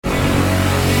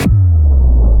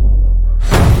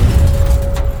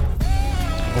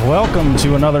Welcome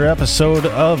to another episode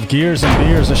of Gears and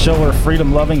Beers, a show where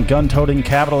freedom-loving, gun-toting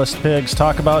capitalist pigs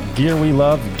talk about gear we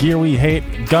love, gear we hate,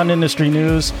 gun industry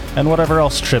news, and whatever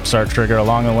else trips our trigger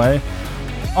along the way.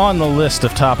 On the list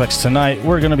of topics tonight,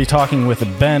 we're going to be talking with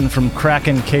Ben from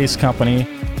Kraken Case Company,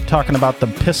 talking about the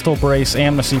pistol brace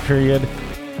amnesty period.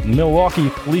 Milwaukee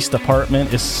Police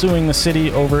Department is suing the city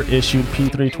over issued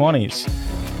P320s.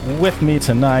 With me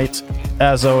tonight,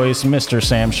 as always, Mr.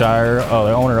 Sam Shire,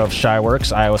 the owner of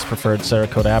ShyWorks, Iowa's preferred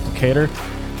Cerakote applicator.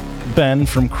 Ben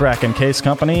from Kraken Case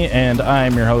Company, and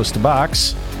I'm your host,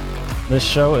 Box. This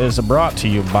show is brought to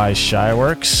you by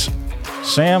ShyWorks.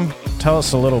 Sam, tell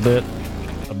us a little bit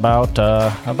about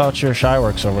your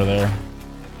ShyWorks over there.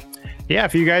 Yeah,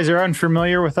 if you guys are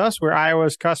unfamiliar with us, we're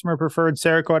Iowa's customer preferred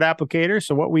Cerakote applicator.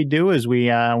 So what we do is we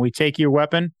take your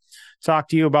weapon, talk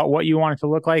to you about what you want it to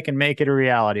look like, and make it a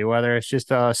reality. Whether it's just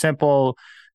a simple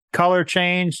color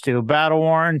change to battle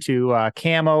worn to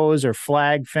camos or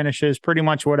flag finishes, pretty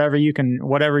much whatever you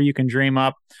can dream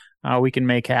up, we can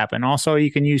make happen. Also, you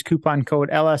can use coupon code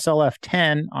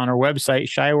LSLF10 on our website,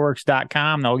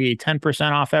 shyworks.com. That'll get you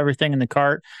 10% off everything in the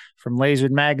cart, from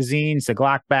lasered magazines to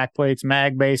Glock backplates,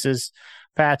 mag bases,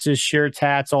 patches, shirts,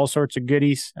 hats, all sorts of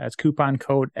goodies. That's coupon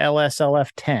code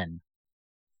LSLF10.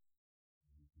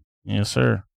 Yes,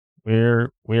 sir.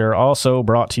 We are also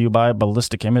brought to you by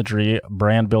Ballistic Imagery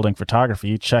Brand Building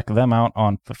Photography. Check them out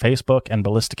on Facebook and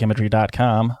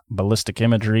ballisticimagery.com. Ballistic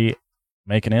Imagery,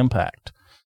 make an impact.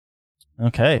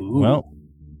 Okay, Ooh. Well,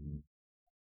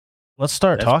 let's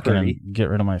start talking and get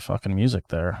rid of my fucking music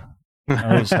there.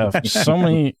 I always have so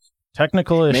many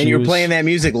technical issues. Man, you're playing that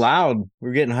music loud.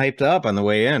 We're getting hyped up on the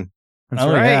way in. That's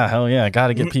right. Yeah, hell yeah. Got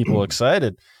to get people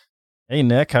excited. Hey,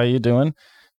 Nick, how you doing?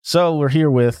 So we're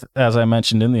here with, as I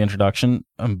mentioned in the introduction,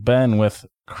 Ben with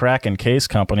Kraken Case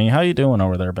Company. How you doing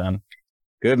over there, Ben?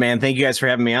 Good, man. Thank you guys for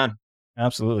having me on.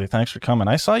 Absolutely. Thanks for coming.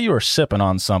 I saw you were sipping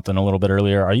on something a little bit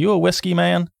earlier. Are you a whiskey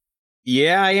man?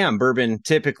 Yeah, I am. Bourbon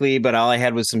typically, but all I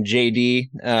had was some JD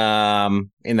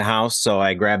in the house, so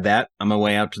I grabbed that on my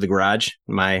way out to the garage.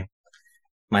 My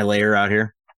lair out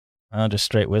here. Oh, just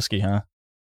straight whiskey, huh?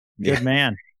 Good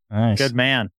man. Nice. Good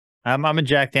man. I'm a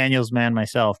Jack Daniels man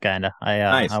myself, kind of.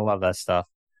 Nice. I love that stuff.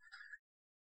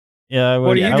 Yeah.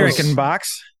 What are you drinking,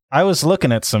 Box? I was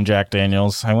looking at some Jack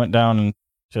Daniels. I went down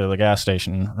to the gas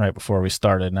station right before we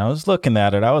started, and I was looking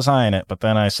at it. I was eyeing it, but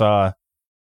then I saw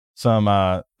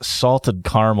some salted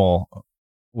caramel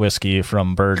whiskey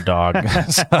from Bird Dog.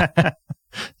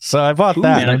 so I bought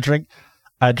that. Man.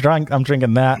 I'm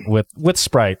drinking that with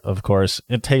Sprite, of course.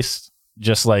 It tastes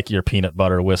just like your peanut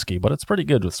butter whiskey, but it's pretty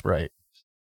good with Sprite.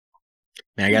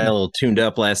 I got a little tuned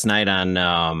up last night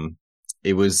on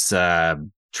it was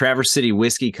Traverse City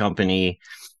Whiskey Company.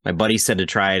 My buddy said to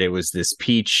try it. It was this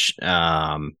peach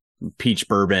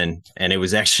bourbon, and it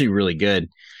was actually really good.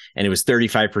 And it was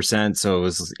 35%, so it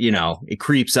was, it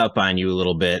creeps up on you a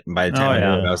little bit. And by the time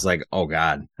I was like, oh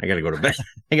God, I gotta go to bed.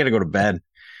 I gotta go to bed.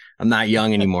 I'm not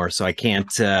young anymore, so I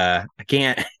can't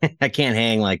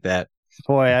hang like that.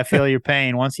 Boy, I feel your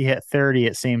pain. Once you hit 30,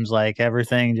 it seems like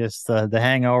everything just the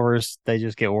hangovers, they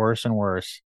just get worse and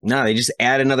worse. No, they just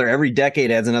add every decade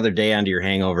adds another day onto your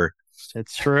hangover.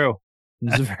 It's true.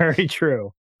 It's very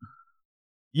true.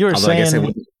 You were saying,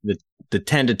 I guess the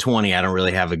 10 to 20, I don't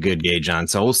really have a good gauge on.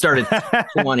 So we'll start at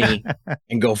 20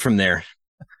 and go from there.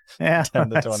 Yeah. 10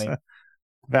 to 20.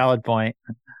 Valid point.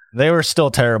 They were still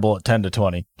terrible at 10 to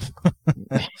 20.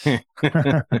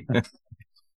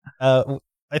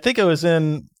 I think it was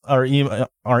in our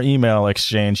email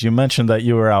exchange. You mentioned that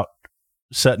you were out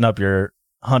setting up your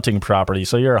hunting property.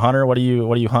 So you're a hunter. What are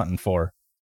you hunting for?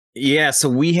 Yeah, so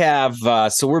we have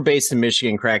so we're based in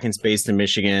Michigan. Kraken's based in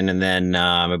Michigan, and then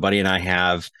my buddy and I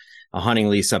have a hunting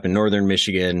lease up in northern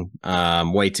Michigan,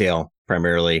 whitetail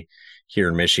primarily here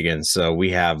in Michigan. So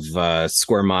we have a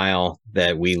square mile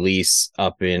that we lease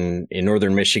up in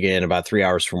northern Michigan, about 3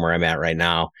 hours from where I'm at right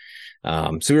now.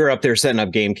 So we were up there setting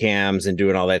up game cams and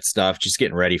doing all that stuff, just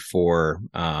getting ready for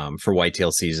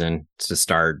whitetail season to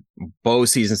start. Bow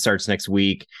season starts next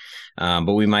week.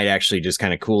 But we might actually just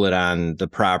kind of cool it on the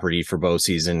property for bow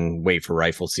season, wait for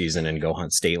rifle season, and go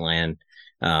hunt state land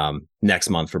next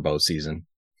month for bow season.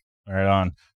 Right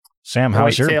on. Sam,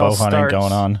 how's your bow hunting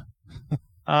going on?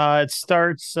 It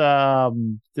starts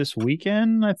this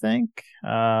weekend, I think.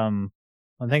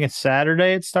 I think it's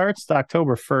Saturday it starts. It's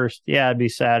October 1st. Yeah, it'd be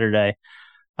Saturday.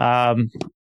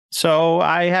 So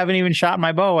I haven't even shot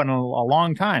my bow in a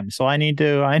long time. So I need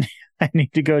to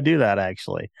go do that,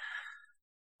 actually.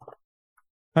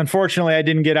 Unfortunately, I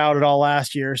didn't get out at all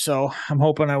last year, so I'm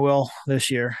hoping I will this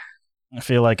year. I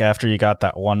feel like after you got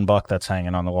that $1 that's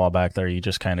hanging on the wall back there, you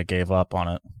just kind of gave up on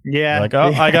it. Yeah. You're like,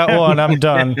 oh, I got one. I'm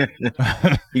done.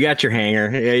 You got your hanger.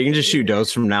 Yeah, you can just shoot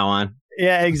those from now on.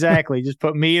 Yeah, exactly. Just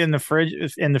put meat in the fridge,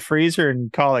 in the freezer,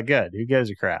 and call it good. Who gives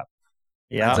a crap?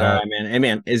 Yeah, that's all right, man. Hey,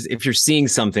 man, if you're seeing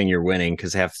something, you're winning,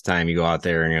 because half the time you go out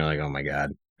there and you're like, oh my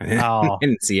god, I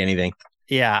didn't see anything.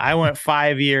 Yeah, I went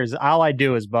 5 years. All I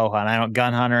do is bow hunt. I don't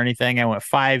gun hunt or anything. I went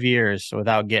 5 years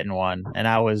without getting one, and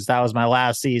that was my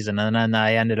last season. And then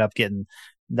I ended up getting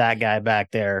that guy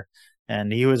back there,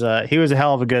 and he was a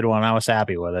hell of a good one. I was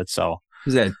happy with it. So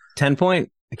was that 10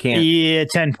 point? I can't. Yeah,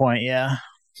 10 point. Yeah.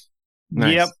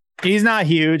 Nice. Yep. He's not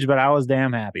huge, but I was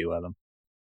damn happy with him.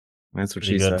 That's what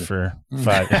she said. For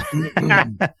 5.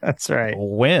 That's right.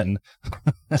 Win.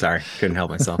 Sorry, couldn't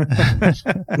help myself.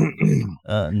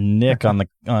 Nick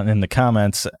in the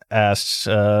comments asks,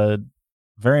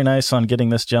 very nice on getting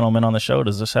this gentleman on the show.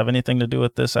 Does this have anything to do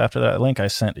with this after that link I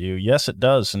sent you? Yes, it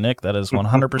does, Nick. That is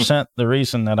 100% the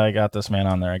reason that I got this man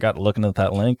on there. I got looking at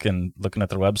that link and looking at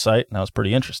their website, and I was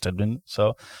pretty interested in it.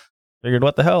 So figured,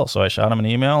 what the hell? So I shot him an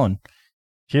email, and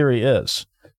here he is.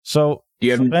 So do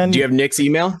you have Nick's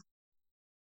email?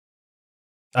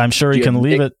 I'm sure he can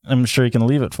leave it. I'm sure he can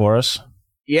leave it for us.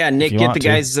 Yeah, Nick, get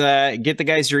the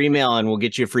guys your email, and we'll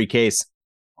get you a free case.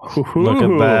 Look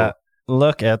at that!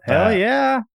 Look at that! Hell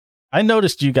yeah! I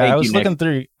noticed you guys. I was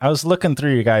looking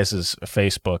through your guys'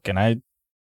 Facebook, and I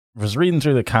was reading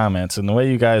through the comments and the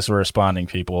way you guys were responding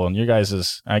to people, and your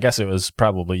guys' I guess it was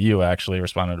probably you actually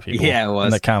responding to people. Yeah, it was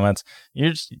in the comments.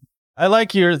 I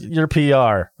like your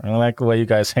PR. I like the way you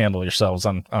guys handle yourselves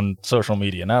on social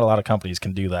media. Not a lot of companies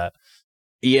can do that.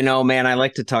 You know, man, I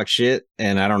like to talk shit,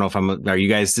 and I don't know if are you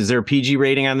guys, is there a PG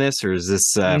rating on this, or is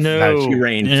this no?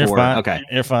 You're fine. Okay,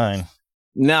 you're fine.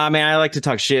 No, I mean, I like to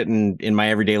talk shit in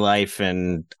my everyday life,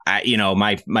 and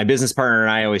my business partner and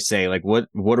I always say, like, what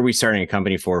are we starting a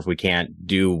company for if we can't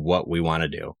do what we want to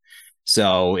do?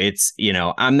 So it's,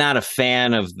 I'm not a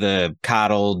fan of the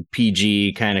coddled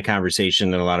PG kind of conversation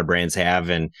that a lot of brands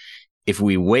have, and if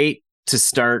we wait to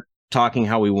start talking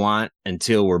how we want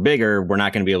until we're bigger, we're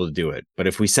not going to be able to do it. But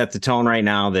if we set the tone right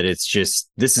now that it's just,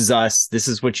 this is us, this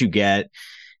is what you get.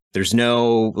 There's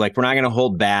no, like, we're not going to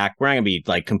hold back. We're not going to be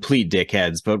like complete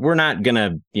dickheads, but we're not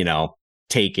going to,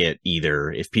 take it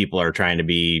either. If people are trying to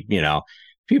be,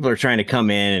 people are trying to come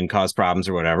in and cause problems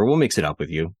or whatever, we'll mix it up with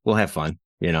you. We'll have fun,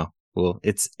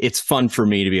 it's fun for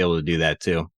me to be able to do that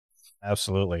too.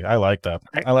 Absolutely. I like that.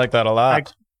 I like that a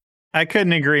lot. I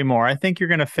couldn't agree more. I think you're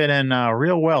going to fit in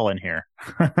real well in here.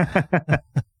 And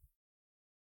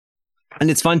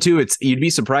it's fun too. You'd be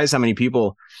surprised how many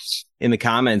people in the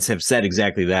comments have said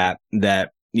exactly that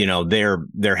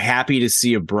they're happy to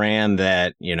see a brand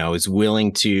that, is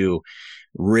willing to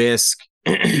risk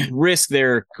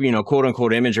their, quote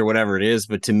unquote image or whatever it is.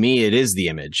 But to me, it is the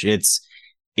image. It's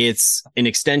an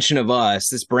extension of us.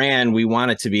 This brand, we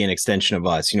want it to be an extension of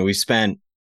us. We spent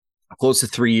close to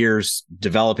 3 years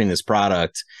developing this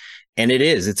product, and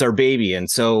it's our baby.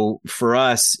 And so for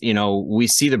us, we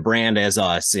see the brand as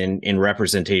us in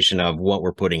representation of what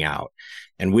we're putting out.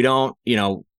 And we don't,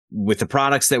 with the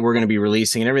products that we're going to be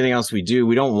releasing and everything else we do,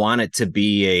 we don't want it to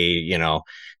be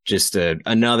just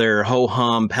another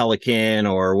ho-hum Pelican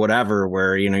or whatever,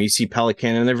 where, you see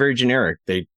Pelican and they're very generic.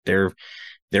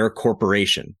 They're a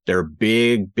corporation. They're a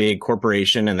big, big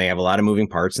corporation, and they have a lot of moving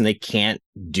parts, and they can't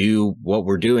do what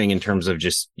we're doing in terms of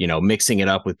just, mixing it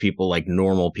up with people like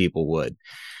normal people would.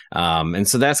 And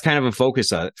so that's kind of a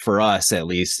focus for us, at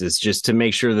least, is just to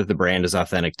make sure that the brand is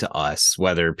authentic to us,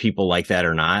 whether people like that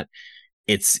or not.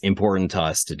 It's important to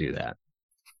us to do that.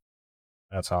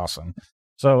 That's awesome.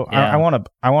 So yeah. I want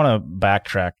to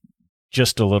backtrack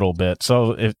just a little bit.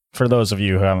 So for those of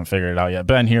you who haven't figured it out yet,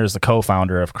 Ben here is the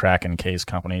co-founder of Kraken Case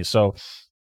Company. So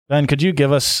Ben, could you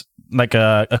give us like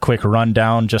a quick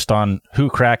rundown just on who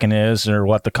Kraken is, or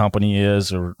what the company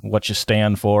is, or what you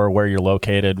stand for, where you're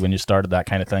located, when you started, that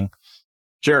kind of thing?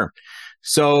 Sure.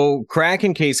 So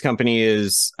Kraken Case Company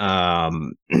is,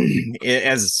 as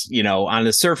on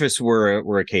the surface,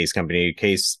 we're a case company, a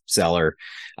case seller.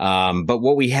 But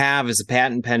what we have is a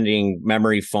patent pending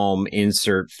memory foam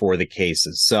insert for the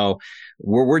cases. So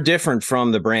we're different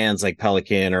from the brands like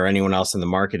Pelican or anyone else in the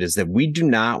market, is that we do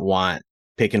not want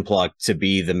pick and pluck to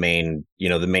be the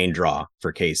main draw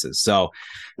for cases. So,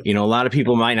 a lot of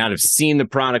people might not have seen the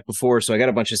product before. So I got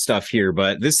a bunch of stuff here,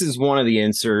 but this is one of the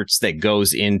inserts that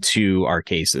goes into our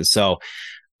cases. So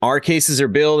our cases are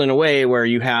built in a way where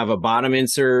you have a bottom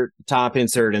insert, top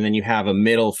insert, and then you have a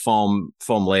middle foam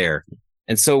layer.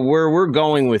 And so where we're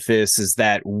going with this is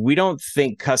that we don't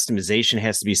think customization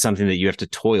has to be something that you have to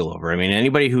toil over. I mean,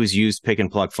 anybody who's used pick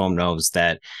and pluck foam knows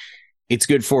that it's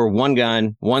good for one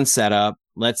gun, one setup.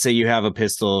 Let's say you have a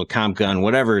pistol, comp gun,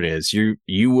 whatever it is,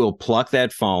 you will pluck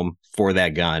that foam for that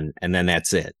gun, and then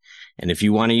that's it. And if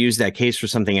you want to use that case for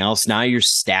something else, now you're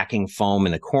stacking foam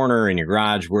in the corner, in your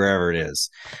garage, wherever it is.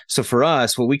 So for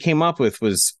us, what we came up with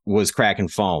was Kraken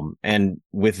foam. And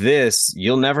with this,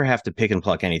 you'll never have to pick and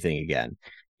pluck anything again.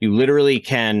 You literally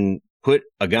can put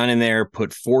a gun in there,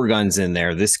 put 4 guns in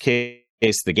there. This case,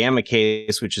 the Gamma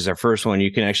case, which is our first one,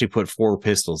 you can actually put 4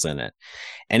 pistols in it,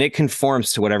 and it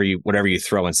conforms to whatever you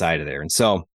throw inside of there. And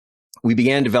so we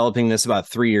began developing this about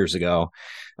 3 years ago.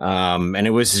 And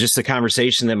it was just a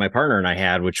conversation that my partner and I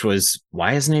had, which was,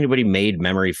 why hasn't anybody made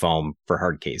memory foam for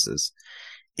hard cases?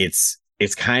 It's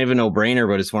kind of a no-brainer,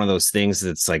 but it's one of those things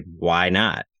that's like, why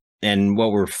not? And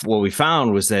what we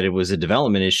found was that it was a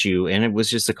development issue, and it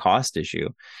was just a cost issue.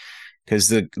 Because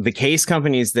the case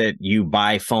companies that you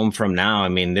buy foam from now, I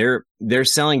mean, they're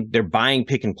buying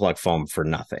pick and pluck foam for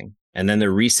nothing. And then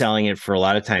they're reselling it for a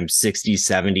lot of times $60,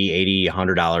 $70, $80,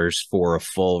 $100 for a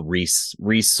full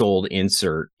resold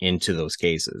insert into those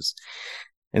cases.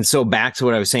 And so back to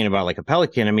what I was saying about like a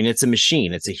Pelican, I mean, it's a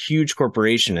machine, it's a huge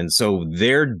corporation. And so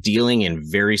they're dealing in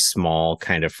very small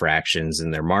kind of fractions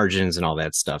and their margins and all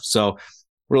that stuff. So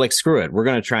we're like, screw it, we're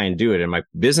going to try and do it. And my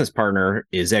business partner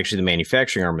is actually the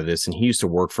manufacturing arm of this, and he used to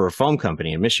work for a foam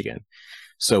company in Michigan.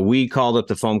 So we called up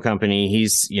the foam company. He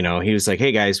was like,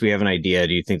 hey guys, we have an idea.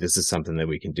 Do you think this is something that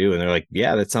we can do? And they're like,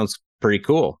 yeah, that sounds pretty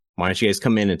cool. Why don't you guys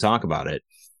come in and talk about it?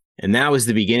 And that was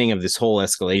the beginning of this whole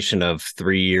escalation of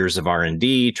 3 years of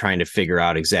R&D, trying to figure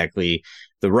out exactly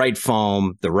the right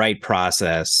foam, the right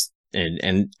process,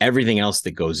 and everything else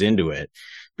that goes into it.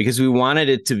 Because we wanted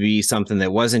it to be something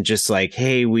that wasn't just like,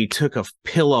 hey, we took a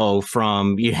pillow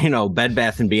from, Bed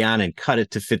Bath & Beyond and cut it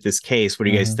to fit this case. What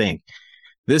do you guys think?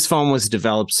 This foam was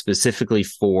developed specifically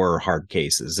for hard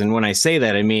cases. And when I say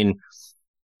that, I mean,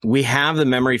 we have the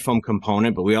memory foam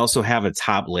component, but we also have a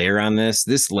top layer on this.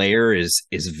 This layer is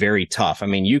very tough. I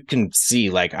mean, you can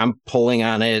see, like, I'm pulling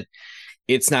on it.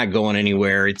 It's not going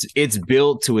anywhere. It's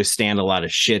built to withstand a lot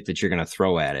of shit that you're going to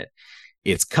throw at it.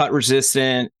 It's cut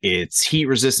resistant. It's heat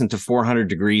resistant to 400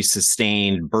 degrees,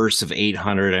 sustained bursts of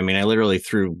 800. I mean, I literally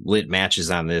threw lit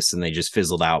matches on this and they just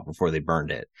fizzled out before they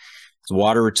burned it. It's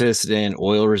water resistant,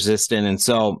 oil resistant. And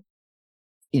so,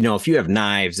 if you have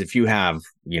knives, if you have,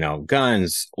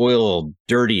 guns, oil,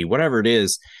 dirty, whatever it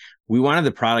is, we wanted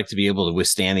the product to be able to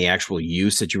withstand the actual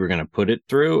use that you were going to put it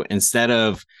through, instead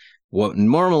of what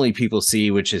normally people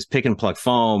see, which is pick and pluck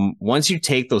foam. Once you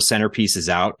take those centerpieces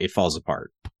out, it falls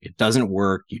apart. It doesn't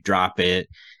work. You drop it.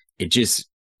 It just,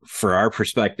 for our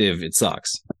perspective, it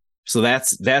sucks. So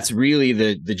that's really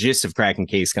the gist of Kraken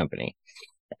Case Company.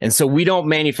 And so we don't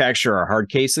manufacture our hard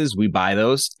cases. We buy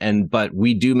those, but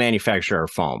we do manufacture our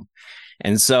foam.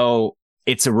 And so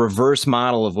it's a reverse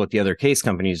model of what the other case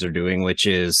companies are doing, which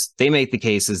is they make the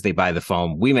cases, they buy the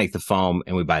foam, we make the foam,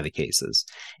 and we buy the cases.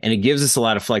 And it gives us a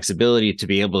lot of flexibility to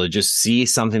be able to just see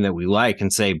something that we like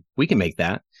and say, we can make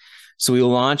that. So we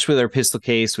launch with our pistol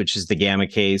case, which is the Gamma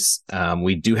case.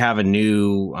 We do have a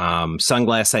new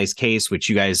sunglass size case, which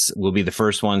you guys will be the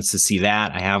first ones to see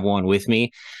that. I have one with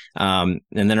me. And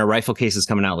then our rifle case is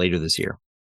coming out later this year.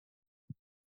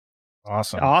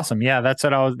 Awesome. Yeah, that's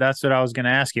what I was going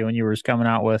to ask you when you were coming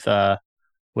out with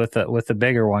the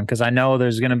bigger one, because I know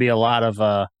there's going to be a lot of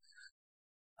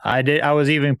I was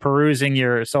even perusing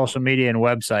your social media and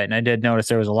website, and I did notice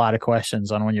there was a lot of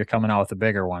questions on when you're coming out with the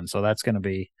bigger one. So that's going to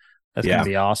be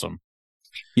awesome.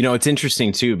 It's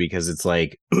interesting too, because it's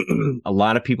like a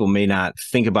lot of people may not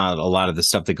think about a lot of the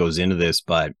stuff that goes into this,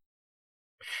 but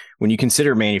when you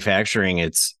consider manufacturing,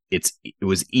 it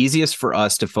was easiest for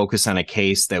us to focus on a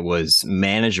case that was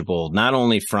manageable, not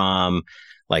only from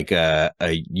like a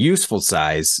useful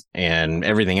size and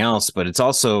everything else, but it's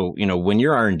also, when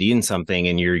you're R&D in something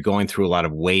and you're going through a lot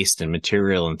of waste and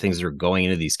material and things that are going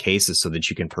into these cases so that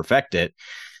you can perfect it,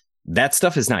 that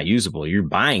stuff is not usable. You're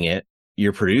buying it,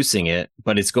 you're producing it,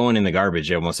 but it's going in the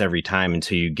garbage almost every time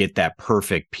until you get that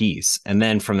perfect piece. And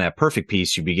then from that perfect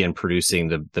piece, you begin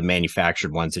producing the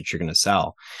manufactured ones that you're going to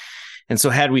sell. And so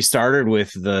had we started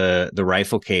with the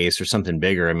rifle case or something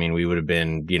bigger, I mean, we would have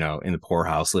been, in the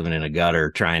poorhouse, living in a gutter,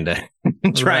 trying to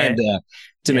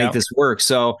make this work.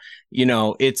 So,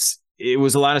 it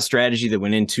was a lot of strategy that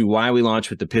went into why we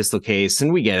launched with the pistol case.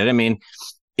 And we get it. I mean,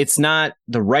 it's not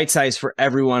the right size for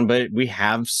everyone, but we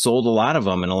have sold a lot of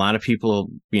them. And a lot of people,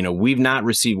 we've not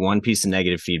received one piece of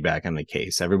negative feedback on the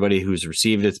case. Everybody who's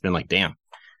received it's been like, damn,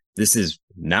 this is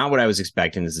not what I was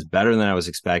expecting. This is better than I was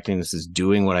expecting. This is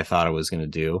doing what I thought it was going to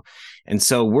do. And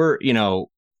so we're,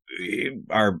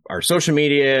 our social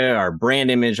media, our brand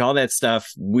image, all that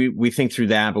stuff, we think through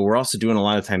that, but we're also doing a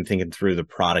lot of time thinking through the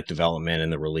product development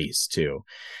and the release too,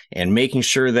 and making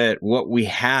sure that what we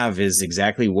have is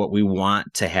exactly what we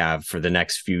want to have for the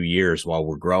next few years while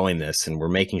we're growing this. And we're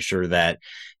making sure that,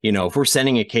 if we're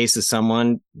sending a case to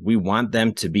someone, we want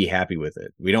them to be happy with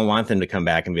it. We don't want them to come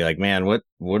back and be like, man,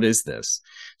 what is this?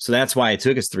 So that's why it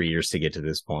took us 3 years to get to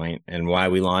this point, and why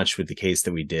we launched with the case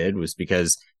that we did was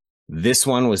because this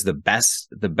one was the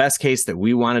best case that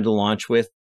we wanted to launch with,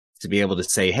 to be able to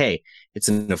say, hey, it's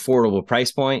an affordable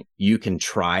price point. You can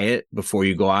try it before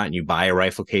you go out and you buy a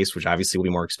rifle case, which obviously will be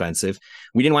more expensive.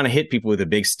 We didn't want to hit people with a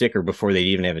big sticker before they'd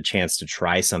even have a chance to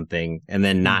try something, and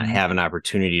then not have an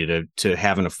opportunity to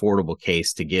have an affordable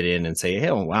case to get in and say, hey,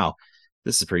 oh, wow,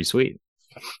 this is pretty sweet.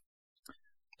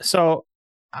 So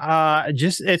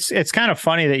it's kind of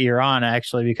funny that you're on,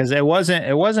 actually, because it wasn't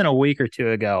a week or two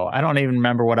ago. I don't even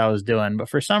remember what I was doing, but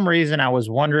for some reason I was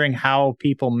wondering how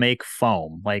people make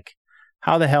foam. Like,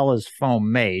 how the hell is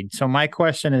foam made? So my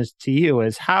question is to you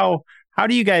is how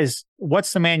do you guys,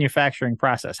 what's the manufacturing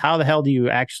process? How the hell do you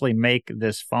actually make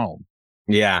this foam?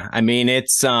 Yeah, I mean,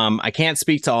 it's I can't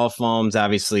speak to all foams.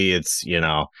 Obviously, it's,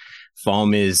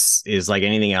 foam is like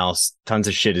anything else. Tons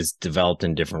of shit is developed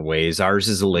in different ways. Ours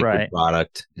is a liquid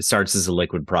product. It starts as a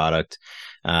liquid product.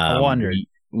 I wondered.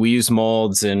 We use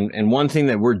molds, and one thing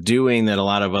that we're doing that a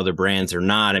lot of other brands are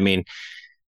not. I mean,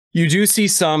 you do see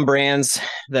some brands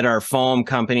that are foam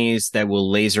companies that will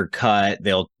laser cut.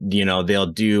 They'll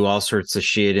do all sorts of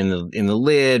shit in the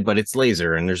lid, but it's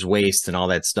laser and there's waste and all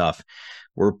that stuff.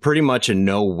 We're pretty much a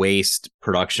no waste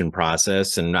production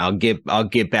process, and I'll get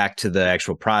back to the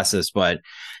actual process. But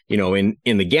in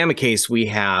the Gamma case, we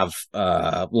have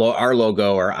our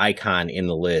logo, our icon in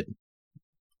the lid,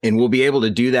 and we'll be able to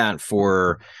do that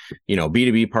for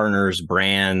B2B partners,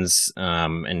 brands,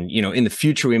 and in the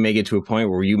future we may get to a point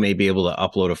where you may be able to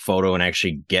upload a photo and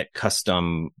actually get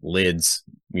custom lids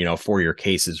for your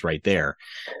cases right there.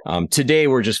 Today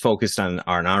we're just focused on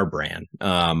our brand,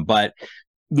 but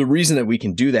the reason that we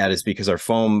can do that is because our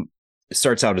foam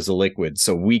starts out as a liquid.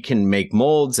 So we can make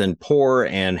molds and pour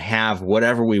and have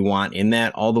whatever we want in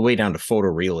that, all the way down to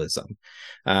photorealism.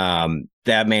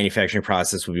 That manufacturing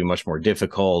process would be much more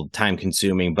difficult, time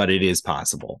consuming, but it is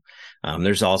possible.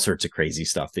 There's all sorts of crazy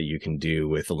stuff that you can do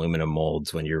with aluminum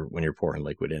molds when you're pouring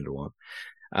liquid into one.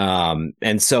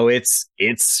 And so it's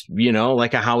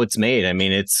like how it's made. I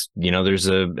mean, it's, there's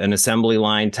an assembly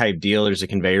line type deal. There's a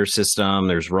conveyor system,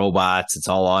 there's robots, it's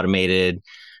all automated.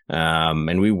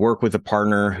 And we work with a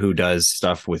partner who does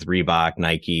stuff with Reebok,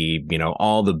 Nike,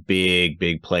 all the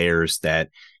big players that,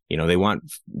 they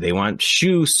want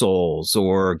shoe soles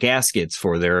or gaskets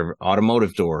for their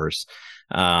automotive doors.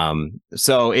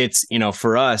 So it's,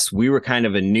 for us, we were kind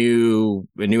of a new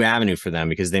avenue for them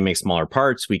because they make smaller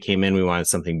parts. We came in, we wanted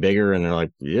something bigger, and they're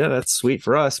like, yeah, that's sweet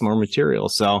for us, more material.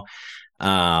 So,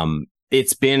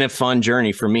 it's been a fun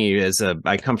journey for me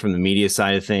I come from the media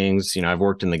side of things. I've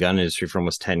worked in the gun industry for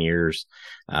almost 10 years.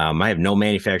 I have no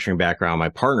manufacturing background. My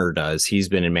partner does. He's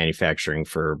been in manufacturing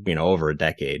for, over a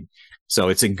decade. So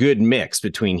it's a good mix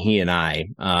between he and I,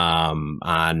 on,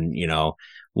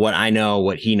 what I know,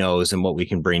 what he knows, and what we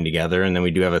can bring together. And then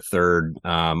we do have a third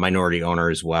minority owner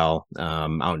as well,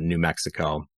 out in New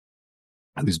Mexico,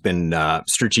 who's been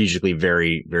strategically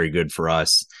very, very good for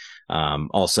us.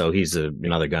 Also, he's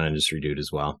another gun industry dude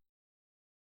as well.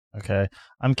 Okay,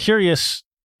 I'm curious.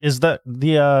 Is that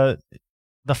the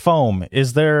foam?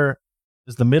 Is the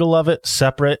middle of it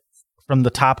separate from the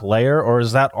top layer, or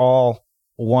is that all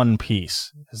one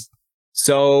piece?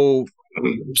 So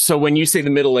when you say the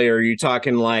middle layer, are you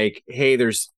talking like, hey,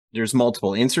 there's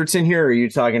multiple inserts in here? Or are you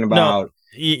talking about,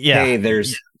 hey,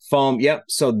 there's foam? Yep.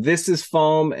 So this is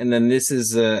foam, and then this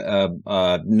is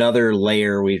another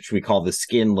layer which we call the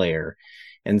skin layer.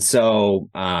 And so,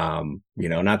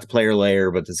 not the player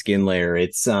layer, but the skin layer.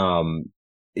 It's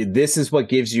this is what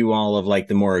gives you all of like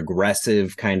the more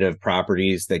aggressive kind of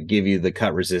properties that give you the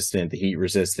cut resistant, the heat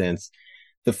resistance.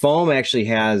 The foam actually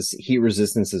has heat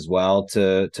resistance as well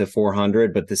to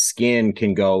 400, but the skin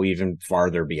can go even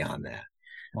farther beyond that.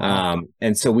 Wow.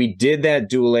 And so we did that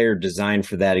dual layer design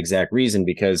for that exact reason,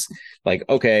 because like,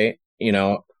 okay,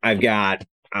 I've got,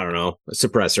 I don't know, a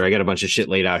suppressor. I got a bunch of shit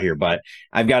laid out here, but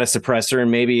I've got a suppressor,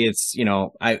 and maybe it's,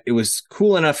 it was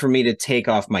cool enough for me to take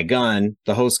off my gun,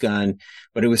 the host gun,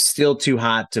 but it was still too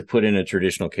hot to put in a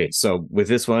traditional case. So with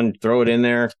this one, throw it in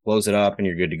there, close it up, and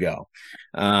you're good to go.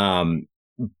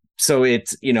 So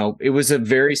it's, it was a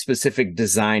very specific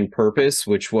design purpose,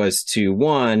 which was to,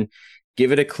 one,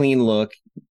 give it a clean look,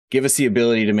 give us the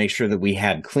ability to make sure that we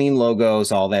had clean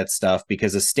logos, all that stuff,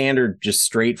 because a standard just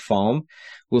straight foam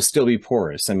will still be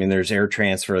porous. I mean, there's air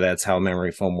transfer. That's how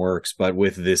memory foam works. But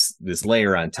with this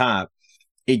layer on top,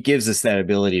 it gives us that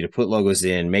ability to put logos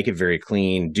in, make it very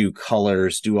clean, do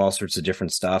colors, do all sorts of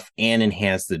different stuff, and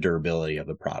enhance the durability of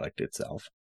the product itself.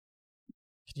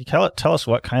 Can you tell us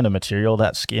what kind of material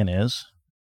that skin is?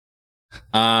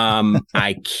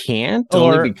 I can't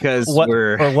only because what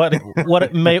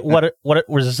it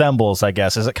resembles, I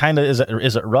guess. Is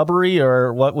it rubbery,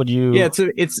 or what would you? Yeah,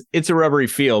 it's a rubbery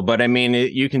feel, but I mean,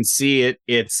 you can see it.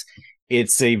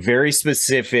 It's a very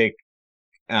specific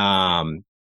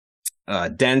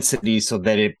density so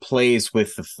that it plays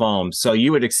with the foam. So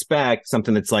you would expect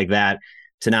something that's like that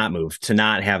to not move, to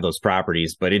not have those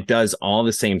properties, but it does all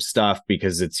the same stuff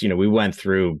because it's, we went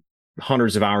through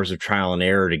hundreds of hours of trial and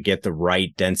error to get the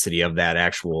right density of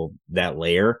that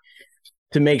layer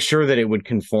to make sure that it would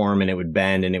conform and it would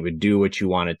bend and it would do what you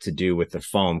want it to do with the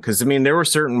foam. Because I mean, there were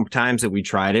certain times that we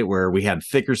tried it where we had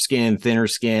thicker skin, thinner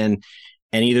skin,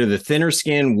 and either the thinner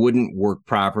skin wouldn't work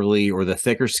properly or the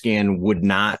thicker skin would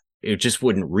not. It just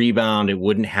wouldn't rebound. It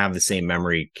wouldn't have the same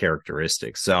memory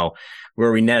characteristics. So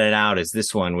where we netted out is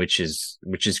this one, which is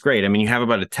great. I mean, you have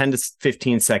about a 10 to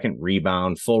 15 second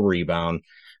rebound, full rebound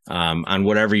on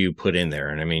whatever you put in there.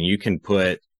 And I mean, you can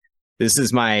this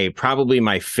is probably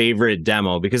my favorite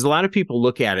demo because a lot of people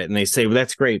look at it and they say, well,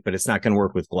 that's great, but it's not going to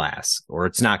work with glass, or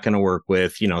it's not going to work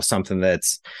with, something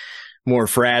that's more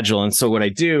fragile. And so what I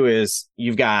do is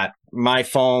you've got my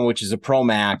foam, which is a Pro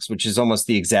Max, which is almost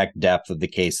the exact depth of the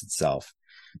case itself.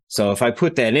 So if I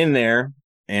put that in there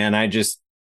and I just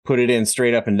put it in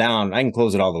straight up and down, I can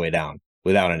close it all the way down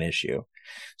without an issue.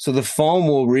 So the foam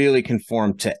will really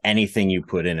conform to anything you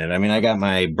put in it. I mean, I got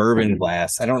my bourbon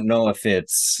glass. I don't know if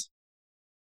it's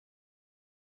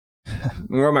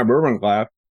my bourbon glass.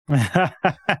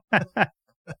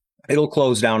 It'll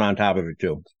close down on top of it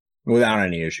too without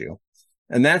any issue.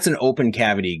 And that's an open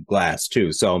cavity glass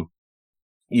too. So,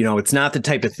 it's not the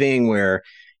type of thing where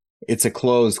it's a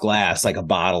closed glass like a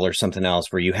bottle or something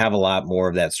else where you have a lot more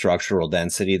of that structural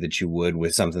density that you would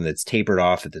with something that's tapered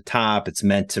off at the top. It's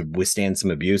meant to withstand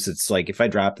some abuse. It's like, if I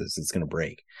drop this, it's going to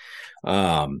break.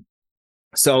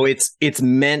 So it's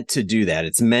meant to do that.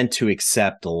 It's meant to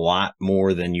accept a lot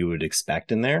more than you would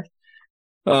expect in there.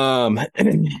 And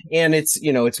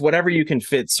it's whatever you can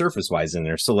fit surface wise in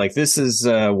there. So like this is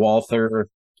Walther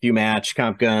Q-Match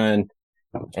comp gun,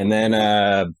 and then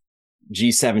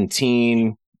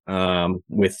G17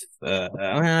 with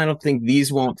I don't think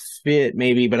these won't fit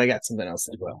maybe, but I got something else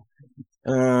as well.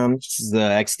 This is the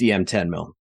XDM 10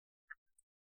 mil.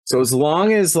 So as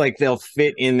long as like they'll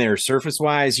fit in there surface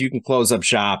wise, you can close up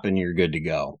shop and you're good to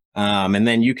go. And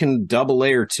then you can double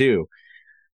layer too.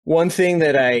 One thing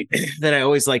that I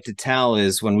always like to tell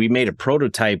is when we made a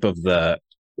prototype of the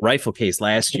rifle case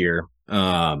last year,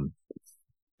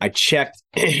 I checked,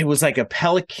 it was like a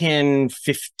Pelican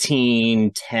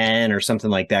 1510 or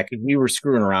something like that. We were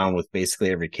screwing around with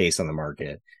basically every case on the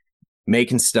market,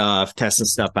 making stuff, testing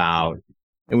stuff out.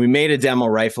 And we made a demo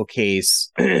rifle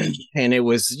case, and it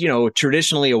was,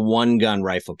 traditionally a one gun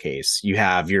rifle case. You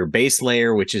have your base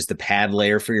layer, which is the pad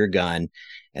layer for your gun.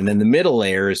 And then the middle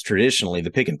layer is traditionally the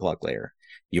pick and pluck layer.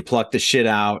 You pluck the shit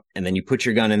out and then you put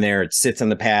your gun in there. It sits on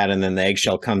the pad and then the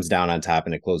eggshell comes down on top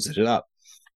and it closes it up.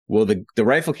 Well, the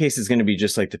rifle case is going to be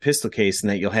just like the pistol case in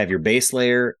that you'll have your base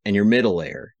layer and your middle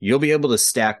layer. You'll be able to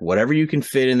stack whatever you can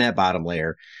fit in that bottom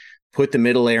layer, put the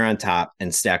middle layer on top,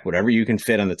 and stack whatever you can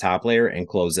fit on the top layer and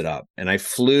close it up. And I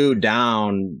flew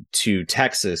down to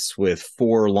Texas with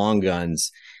 4 long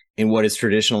guns in what is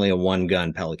traditionally a one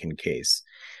gun Pelican case.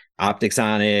 Optics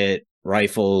on it,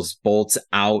 rifles, bolts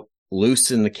out,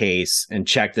 loose in the case, and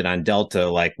checked it on Delta.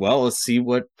 Like, well, let's see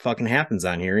what fucking happens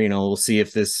on here. We'll see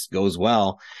if this goes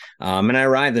well. And I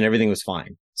arrived and everything was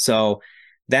fine. So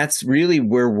that's really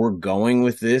where we're going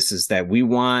with this, is that we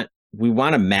want to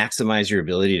maximize your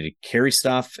ability to carry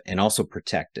stuff and also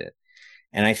protect it.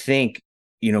 And I think,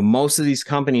 most of these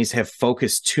companies have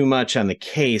focused too much on the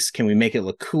case. Can we make it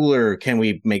look cooler? Can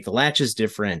we make the latches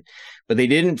different? But they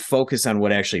didn't focus on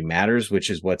what actually matters, which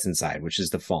is what's inside, which is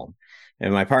the foam.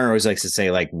 And my partner always likes to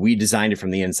say, like, we designed it from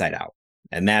the inside out.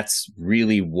 And that's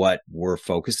really what we're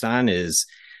focused on is,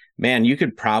 man, you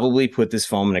could probably put this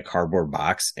foam in a cardboard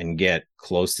box and get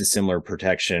close to similar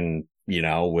protection,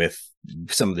 with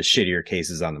some of the shittier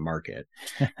cases on the market.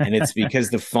 And it's because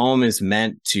the foam is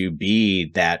meant to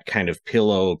be that kind of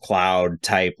pillow cloud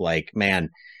type, like, man,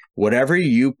 whatever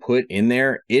you put in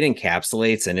there, it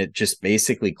encapsulates and it just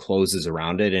basically closes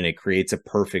around it and it creates a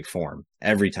perfect form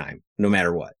every time, no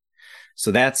matter what.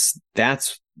 So that's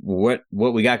what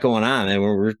we got going on,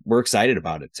 and we're excited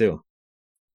about it too.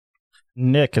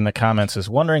 Nick in the comments is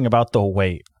wondering about the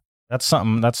weight. That's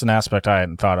an aspect I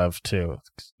hadn't thought of too.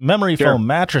 Memory foam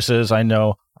mattresses, I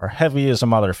know, are heavy as a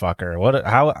motherfucker.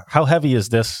 How heavy is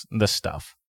this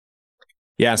stuff?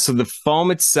 Yeah, so the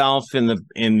foam itself in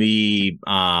the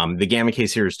Gamma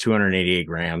case here is 288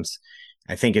 grams.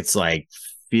 I think it's like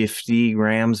 50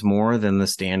 grams more than the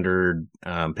standard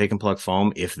pick and pluck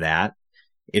foam, if that.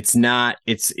 It's not.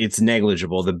 It's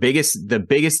negligible. The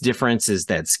biggest difference is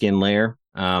that skin layer.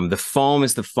 The foam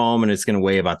is the foam, and it's going to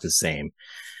weigh about the same.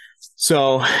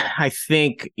 So I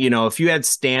think, if you had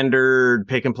standard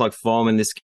pick and pluck foam in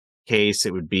this case,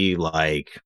 it would be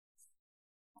like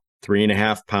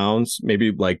 3.5 pounds,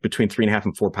 maybe like between 3.5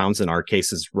 and 4 pounds. In our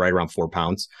case, is right around 4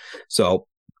 pounds. So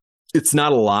it's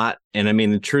not a lot. And I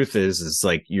mean, the truth is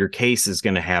like your case is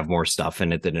going to have more stuff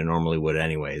in it than it normally would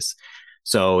anyways.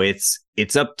 So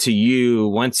it's up to you.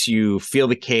 Once you feel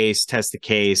the case, test the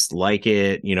case, like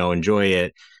it, enjoy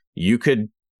it, you could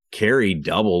carry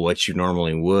double what you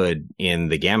normally would in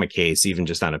the Gamma case, even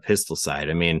just on a pistol side.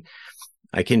 I mean,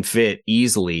 I can fit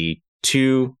easily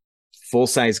 2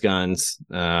 full-size guns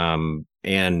and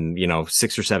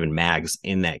 6 or 7 mags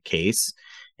in that case.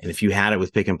 And if you had it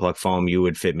with pick and pluck foam, you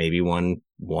would fit maybe one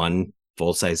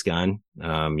full-size gun.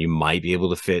 You might be able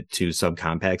to fit 2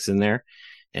 subcompacts in there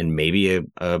and maybe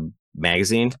a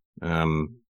magazine.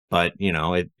 But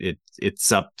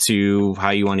it's up to how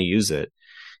you want to use it.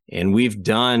 And we've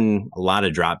done a lot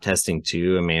of drop testing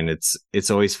too. I mean,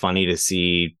 it's always funny to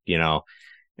see,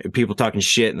 people talking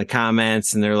shit in the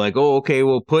comments, and they're like, "Oh, okay,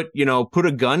 well, put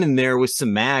a gun in there with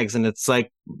some mags." And it's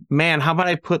like, man, how about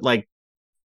I put like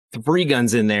 3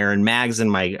 guns in there and mags in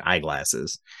my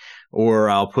eyeglasses, or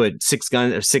I'll put 6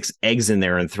 eggs in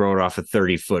there and throw it off a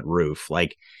 30-foot roof.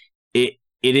 Like it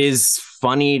is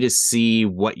funny to see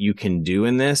what you can do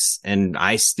in this. And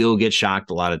I still get shocked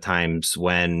a lot of times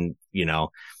when,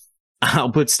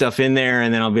 I'll put stuff in there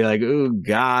and then I'll be like, "Oh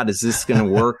God, is this going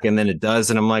to work?" And then it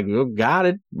does. And I'm like, "Oh God,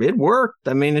 it worked."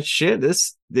 I mean, it's shit.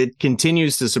 It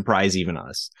continues to surprise even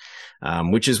us,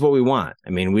 which is what we want. I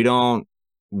mean, we don't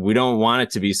want it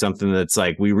to be something that's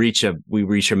like we reach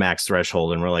a max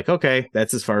threshold and we're like, okay,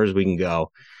 that's as far as we can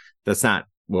go. That's not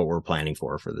what we're planning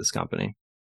for this company.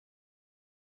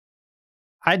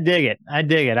 I dig it.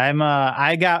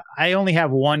 I only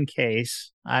have 1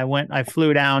 case. I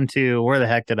flew down to, where the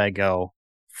heck did I go?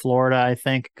 Florida, I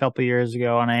think, a couple years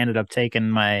ago, and I ended up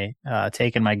taking my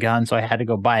gun, so I had to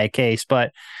go buy a case.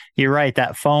 But you're right,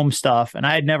 that foam stuff, and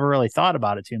I had never really thought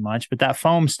about it too much, but that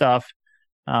foam stuff,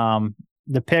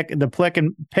 the pick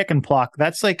and pluck,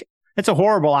 that's like, it's a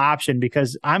horrible option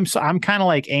because I'm kind of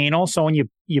like anal. So when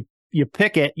you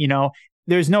pick it,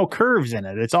 there's no curves in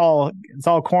it. It's all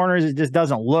corners. It just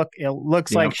doesn't look. It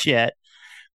looks like shit.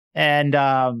 And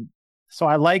so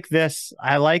I like this.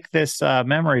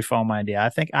 Memory foam idea. I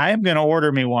think I am going to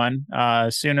order me one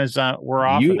as soon as we're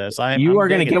off of this. You are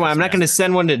going to get one. I'm not going to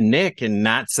send one to Nick and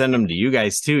not send them to you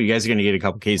guys too. You guys are going to get a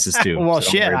couple cases too. Well,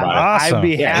 so shit. Awesome. I'd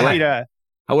be happy to.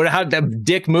 How'd that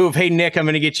dick move? "Hey, Nick, I'm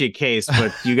going to get you a case,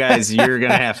 but you guys, you're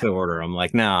going to have to order." I'm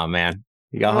like, "No, man.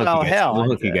 We'll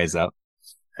hook you guys up."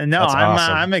 No,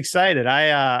 I'm excited.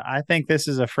 I think this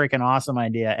is a freaking awesome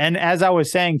idea. And as I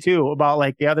was saying too about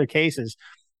like the other cases,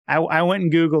 I went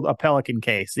and Googled a Pelican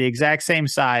case. The exact same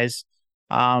size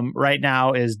right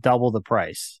now is double the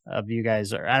price of you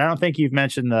guys. I don't think you've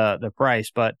mentioned the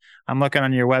price, but I'm looking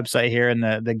on your website here, and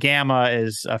the Gamma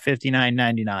is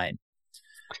 $59.99.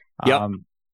 Yep.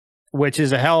 Which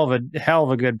is a hell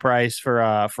of a good price for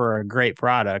a great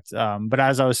product. But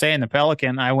as I was saying, the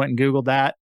Pelican, I went and Googled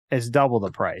that. It's double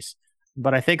the price.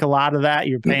 But I think a lot of that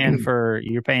you're paying for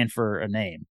a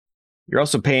name. You're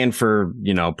also paying for,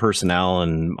 personnel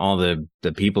and all the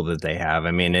people that they have.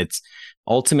 I mean, it's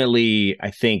ultimately,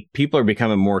 I think people are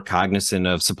becoming more cognizant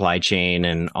of supply chain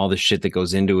and all the shit that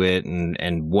goes into it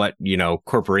and what,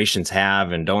 corporations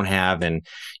have and don't have. And,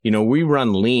 we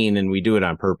run lean and we do it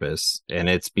on purpose. And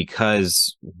it's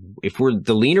because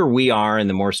the leaner we are and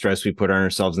the more stress we put on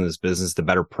ourselves in this business, the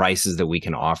better prices that we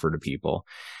can offer to people.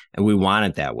 And we want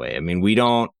it that way. I mean, we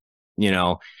don't,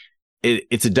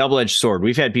 it's a double-edged sword.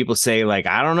 We've had people say like,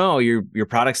 "I don't know, your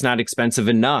product's not expensive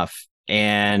enough."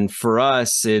 And for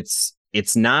us, it's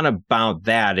not about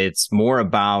that. It's more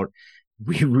about,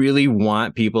 we really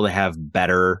want people to have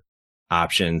better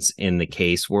options in the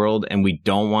case world. And we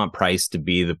don't want price to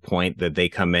be the point that they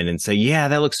come in and say, "Yeah,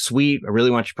 that looks sweet. I really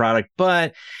want your product,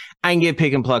 but I can get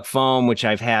pick and pluck foam, which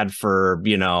I've had for,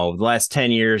 the last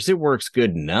 10 years. It works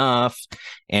good enough.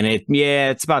 And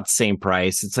it's about the same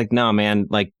price." It's like, no, man,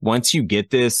 like once you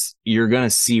get this, you're going to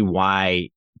see why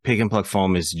pick and pluck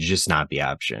foam is just not the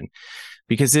option,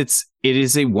 because it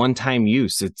is a one-time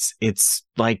use. It's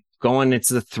like it's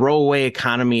the throwaway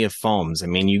economy of foams. I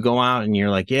mean, you go out and you're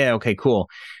like, yeah, okay, cool.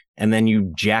 And then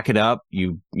you jack it up,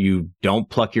 you don't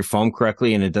pluck your foam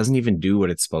correctly, and it doesn't even do what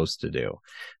it's supposed to do.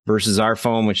 Versus our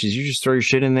foam, which is you just throw your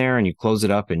shit in there and you close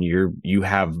it up, and you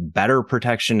have better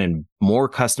protection and more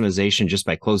customization just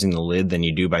by closing the lid than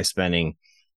you do by spending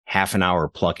half an hour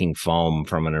plucking foam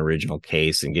from an original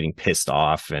case and getting pissed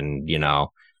off, and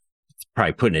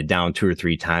probably putting it down 2 or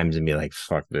 3 times and be like,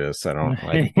 fuck this, I don't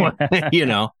like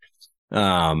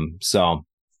so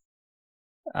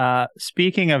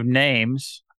speaking of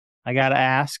names, I gotta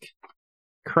ask,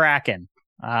 Kraken.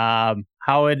 How'd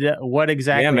you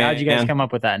guys come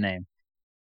up with that name?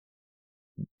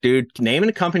 Dude, naming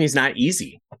a company is not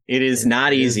easy. It is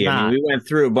not easy. I mean, we went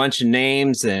through a bunch of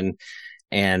names and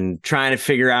trying to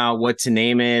figure out what to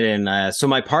name it. And so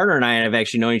my partner and I have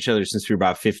actually known each other since we were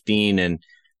about 15, and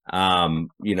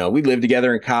we lived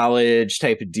together in college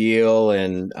type of deal,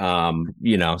 and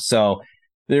so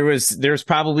there was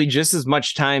probably just as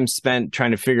much time spent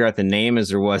trying to figure out the name as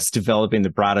there was developing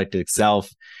the product itself.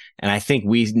 And I think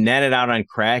we netted out on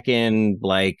Kraken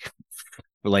like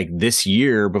this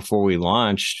year before we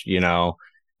launched,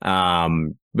 but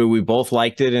we both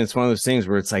liked it. And it's one of those things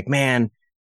where it's like, man,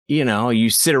 you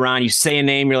sit around, you say a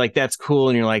name, you're like, that's cool.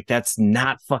 And you're like, that's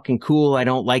not fucking cool. I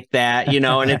don't like that,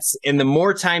 and the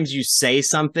more times you say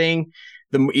something,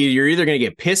 you're either going to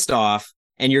get pissed off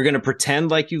and you're going to pretend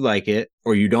like you like it,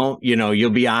 or you don't, you'll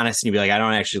be honest and you'll be like, I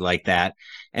don't actually like that.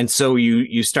 And so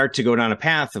you start to go down a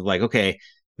path of like, okay,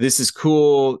 this is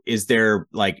cool. Is there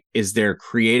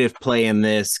creative play in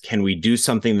this? Can we do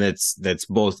something that's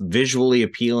both visually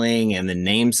appealing and the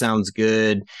name sounds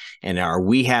good? And are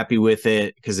we happy with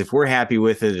it? Because if we're happy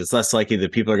with it, it's less likely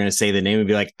that people are going to say the name and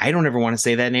be like, I don't ever want to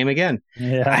say that name again.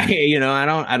 Yeah.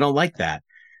 I don't like that.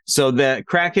 So the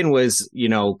Kraken was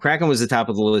the top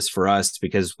of the list for us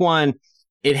because, one,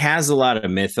 it has a lot of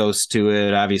mythos to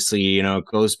it. Obviously, it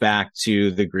goes back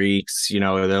to the Greeks.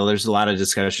 There's a lot of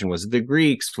discussion. Was it the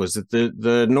Greeks? Was it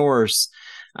the Norse?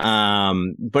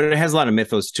 But it has a lot of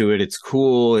mythos to it. It's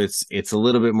cool. It's a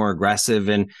little bit more aggressive.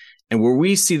 And where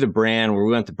we see the brand, where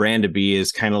we want the brand to be,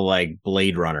 is kind of like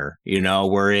Blade Runner,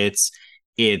 where it's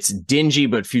dingy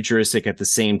but futuristic at the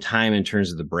same time in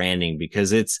terms of the branding,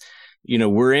 because it's,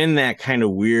 we're in that kind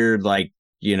of weird,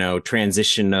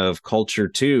 transition of culture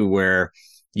too, where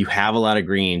you have a lot of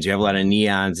greens, you have a lot of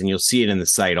neons, and you'll see it in the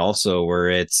site also, where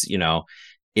it's,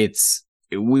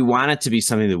 we want it to be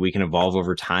something that we can evolve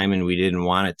over time, and we didn't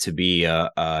want it to be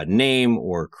a name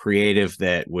or creative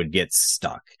that would get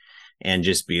stuck and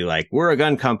just be like, we're a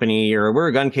gun company, or we're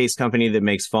a gun case company that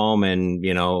makes foam, and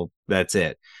that's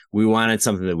it. We wanted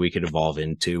something that we could evolve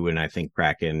into, and I think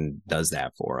Kraken does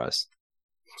that for us.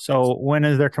 So when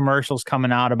is their commercials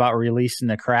coming out about releasing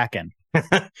the Kraken?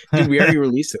 Dude, we already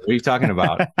released it. What are you talking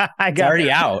about? It's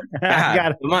already out.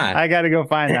 God, come on. I got to go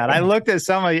find that. I looked at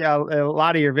a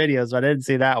lot of your videos, but I didn't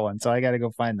see that one. So I got to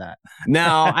go find that.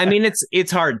 No, I mean,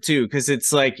 it's hard too, because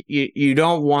it's like you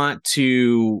don't want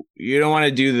to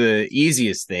do the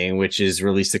easiest thing, which is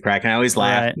release the Kraken. I always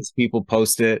laugh because people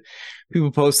post it.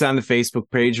 People post on the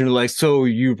Facebook page and they're like, so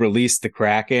you released the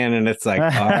Kraken? And it's like,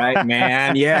 all right,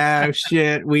 man. Yeah,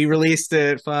 shit. We released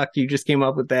it. Fuck, you just came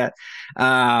up with that.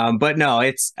 But no,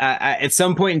 it's at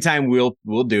some point in time,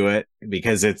 we'll do it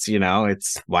because it's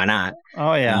why not?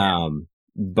 Oh, yeah.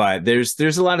 But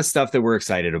there's a lot of stuff that we're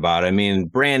excited about. I mean,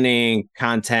 branding,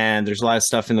 content, there's a lot of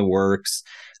stuff in the works.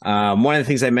 One of the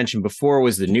things I mentioned before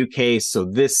was the new case. So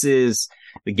this is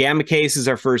the Gamma case is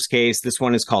our first case. This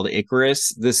one is called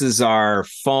Icarus. This is our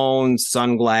phone,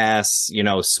 sunglass,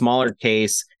 smaller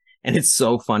case. And it's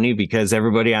so funny because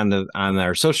everybody on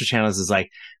our social channels is like,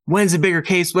 when's a bigger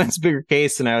case? When's a bigger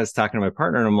case? And I was talking to my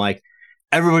partner and I'm like,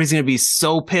 everybody's going to be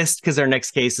so pissed because our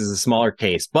next case is a smaller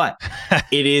case, but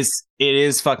it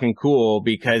is fucking cool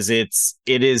because it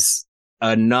is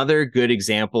another good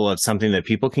example of something that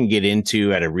people can get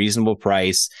into at a reasonable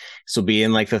price. So be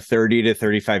in like the $30 to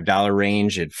 $35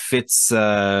 range. It fits,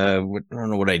 I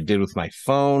don't know what I did with my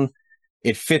phone.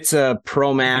 It fits a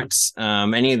Pro Max,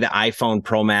 any of the iPhone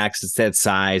Pro Max. It's that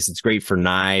size. It's great for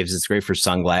knives. It's great for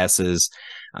sunglasses.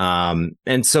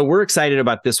 And so we're excited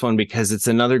about this one because it's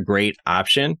another great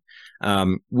option.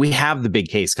 We have the big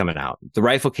case coming out. The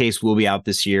rifle case will be out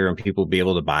this year and people will be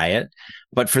able to buy it.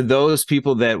 But for those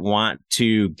people that want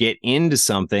to get into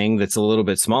something that's a little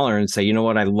bit smaller and say, you know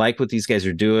what, I like what these guys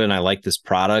are doing. I like this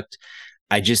product.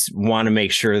 I just want to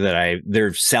make sure that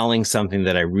they're selling something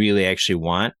that I really actually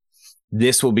want.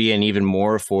 This will be an even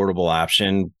more affordable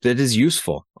option that is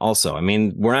useful also. I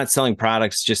mean, we're not selling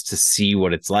products just to see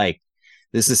what it's like.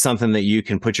 This is something that you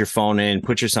can put your phone in,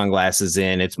 put your sunglasses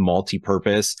in. It's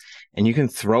multi-purpose, and you can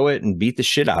throw it and beat the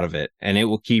shit out of it, and it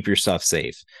will keep your stuff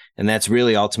safe. And that's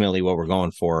really ultimately what we're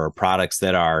going for, are products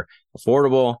that are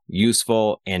affordable,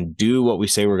 useful, and do what we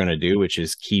say we're going to do, which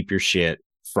is keep your shit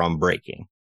from breaking.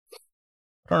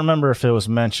 I don't remember if it was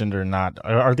mentioned or not.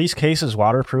 Are these cases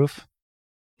waterproof?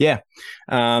 Yeah,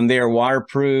 they are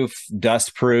waterproof,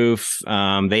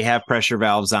 dustproof. They have pressure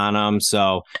valves on them.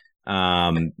 So,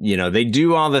 they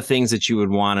do all the things that you would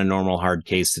want a normal hard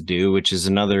case to do, which is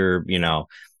another,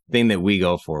 thing that we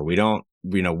go for. We don't,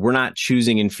 we're not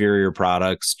choosing inferior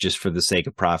products just for the sake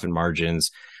of profit margins.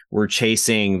 We're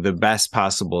chasing the best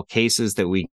possible cases that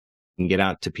we can get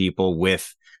out to people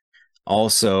with,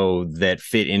 also that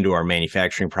fit into our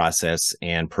manufacturing process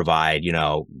and provide,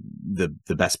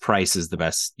 the best prices, the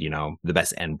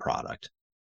best end product.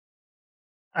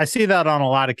 I see that on a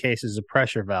lot of cases of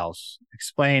pressure valves.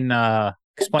 Explain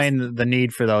the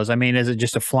need for those. I mean, is it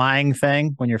just a flying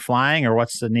thing when you're flying, or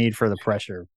what's the need for the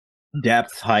pressure?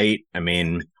 Depth, height. I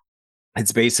mean,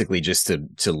 it's basically just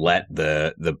to let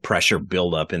the pressure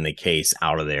build up in the case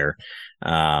out of there.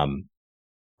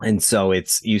 And so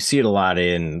you see it a lot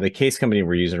in the case company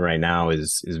we're using right now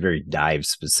is very dive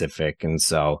specific. And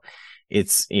so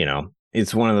it's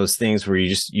one of those things where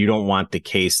you don't want the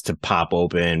case to pop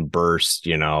open, burst,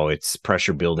 it's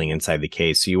pressure building inside the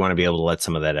case. So you want to be able to let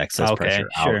some of that excess pressure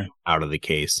out of the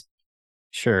case.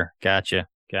 Sure. Gotcha.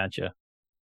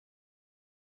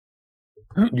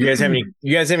 You guys have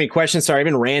any questions? Sorry, I've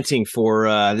been ranting for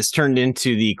this turned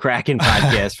into the Kraken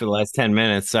podcast for the last 10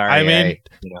 minutes. Sorry. I mean,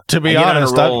 to be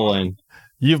honest,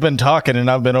 you've been talking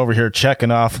and I've been over here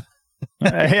checking off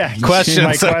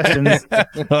questions.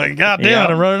 Like, God damn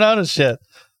it, I'm running out of shit.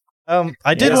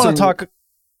 I did want to talk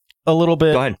a little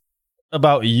bit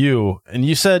about you. And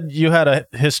you said you had a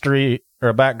history or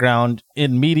a background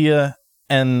in media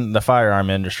and the firearm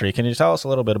industry. Can you tell us a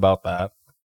little bit about that?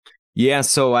 Yeah,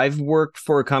 so I've worked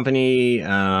for a company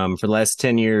for the last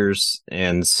 10 years.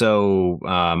 And so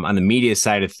on the media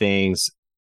side of things,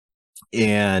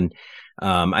 and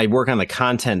I work on the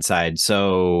content side.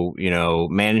 So,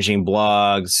 managing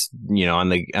blogs, on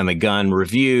the gun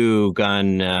review,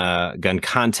 gun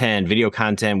content, video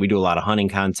content. We do a lot of hunting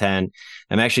content.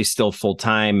 I'm actually still full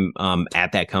time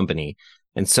at that company.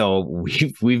 And so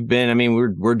we've been, I mean,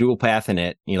 we're dual pathing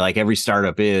it. Like every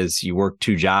startup is, you work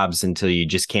 2 jobs until you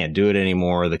just can't do it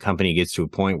anymore. The company gets to a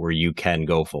point where you can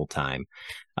go full time.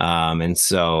 And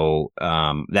so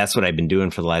that's what I've been doing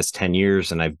for the last 10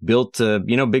 years. And I've built a,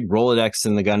 big Rolodex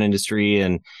in the gun industry.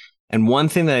 And one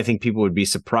thing that I think people would be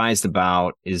surprised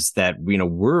about is that,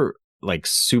 we're like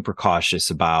super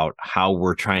cautious about how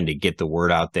we're trying to get the word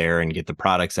out there and get the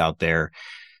products out there.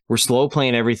 We're slow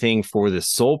playing everything for the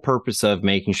sole purpose of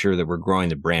making sure that we're growing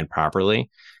the brand properly,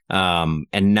 and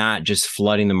not just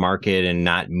flooding the market and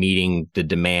not meeting the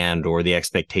demand or the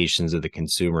expectations of the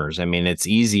consumers. I mean, it's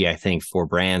easy, I think, for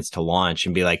brands to launch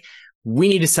and be like, we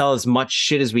need to sell as much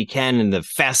shit as we can in the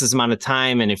fastest amount of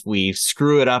time. And if we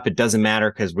screw it up, it doesn't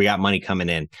matter because we got money coming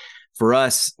in. For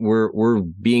us, we're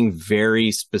being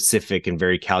very specific and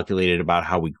very calculated about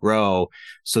how we grow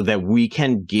so that we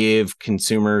can give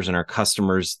consumers and our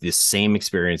customers the same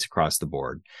experience across the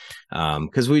board.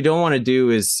 Because we don't want to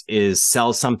do is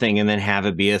sell something and then have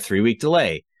it be a 3-week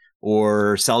delay,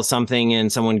 or sell something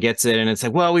and someone gets it and it's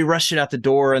like, well, we rushed it out the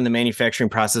door and the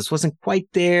manufacturing process wasn't quite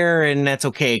there, and that's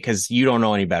okay because you don't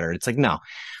know any better. It's like, no.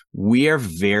 We are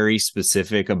very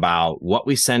specific about what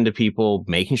we send to people,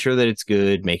 making sure that it's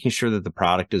good, making sure that the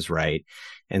product is right.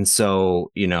 And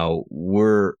so,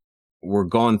 we're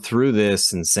going through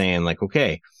this and saying like,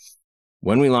 okay,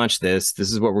 when we launch this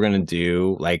is what we're going to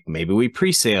do. Like maybe we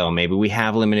pre-sale, maybe we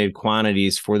have limited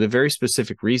quantities for the very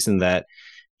specific reason that,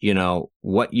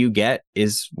 what you get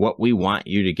is what we want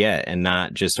you to get and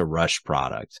not just a rush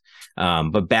product.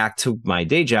 But back to my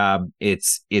day job,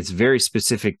 it's very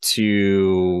specific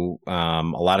to a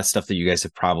lot of stuff that you guys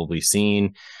have probably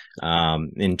seen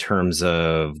in terms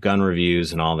of gun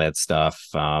reviews and all that stuff.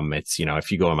 It's,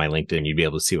 if you go on my LinkedIn, you'd be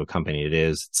able to see what company it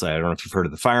is. It's, I don't know if you've heard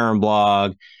of the Firearm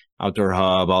Blog, Outdoor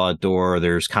Hub, All Outdoor.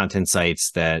 There's content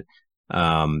sites that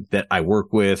I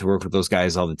work with those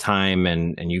guys all the time.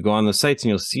 And you go on the sites and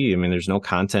you'll see, I mean, there's no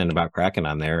content about Kraken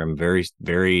on there. I'm very,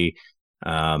 very,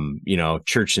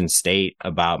 church and state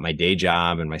about my day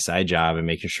job and my side job and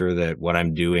making sure that what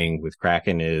I'm doing with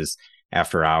Kraken is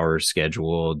after hours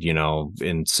scheduled,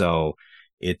 and so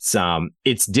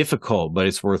it's difficult, but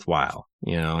it's worthwhile.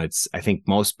 I think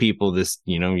most people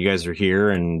you guys are here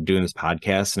and doing this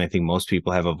podcast, and I think most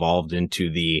people have evolved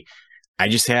into I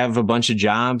just have a bunch of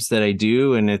jobs that I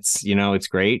do, and it's, it's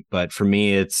great. But for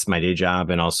me, it's my day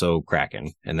job and also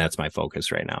Kraken. And that's my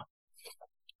focus right now.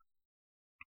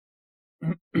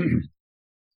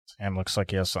 Sam looks like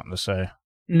he has something to say.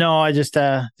 No, I just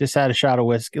had a shot of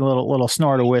whiskey, a little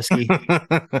snort of whiskey.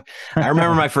 I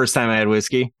remember my first time I had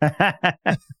whiskey.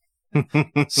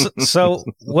 So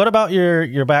what about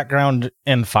your background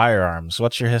in firearms?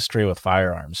 What's your history with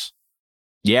firearms?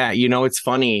 Yeah, it's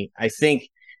funny. I think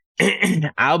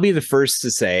I'll be the first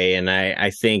to say, and I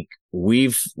think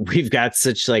we've got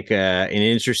such like an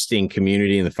interesting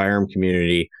community in the firearm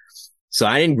community. So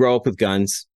I didn't grow up with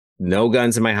guns. No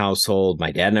guns in my household.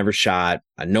 My dad never shot.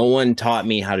 No one taught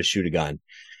me how to shoot a gun.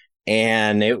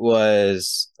 And it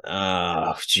was,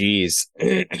 I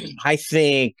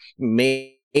think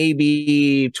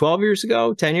maybe 12 years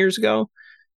ago, 10 years ago,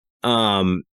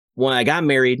 when I got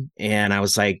married, and I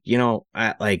was like,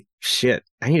 I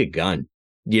need a gun.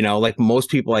 Like most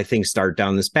people, I think, start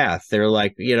down this path. They're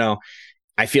like,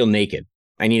 I feel naked.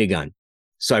 I need a gun.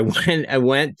 So I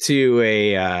went to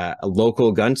a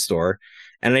local gun store,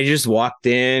 and I just walked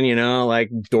in,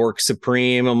 like dork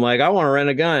supreme. I'm like, I want to rent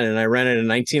a gun. And I rented a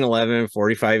 1911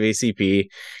 45 ACP,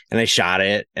 and I shot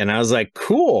it. And I was like,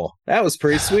 cool, that was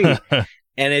pretty sweet.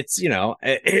 And it's,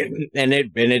 and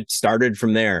it started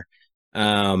from there.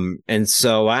 And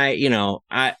so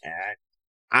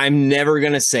I'm never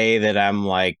going to say that I'm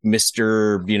like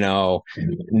Mr.,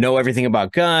 know everything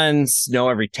about guns, know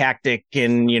every tactic,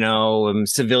 and, I'm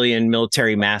civilian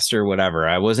military master, whatever.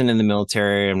 I wasn't in the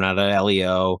military. I'm not a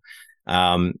LEO.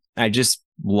 I just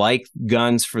like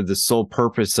guns for the sole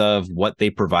purpose of what they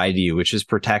provide to you, which is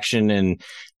protection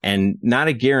and not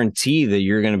a guarantee that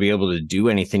you're going to be able to do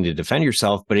anything to defend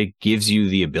yourself, but it gives you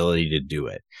the ability to do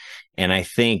it. And I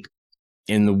think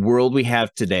in the world we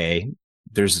have today,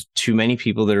 there's too many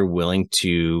people that are willing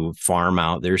to farm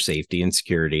out their safety and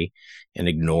security and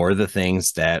ignore the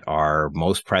things that are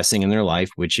most pressing in their life,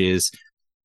 which is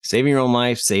saving your own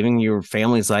life, saving your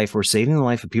family's life, or saving the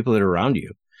life of people that are around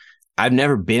you. I've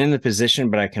never been in the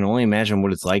position, but I can only imagine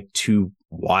what it's like to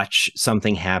watch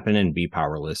something happen and be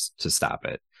powerless to stop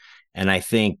it. And I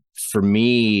think for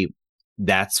me,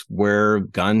 that's where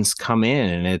guns come in.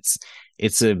 And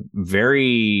it's a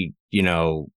very,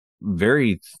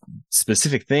 very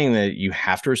specific thing that you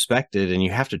have to respect it and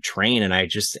you have to train. And I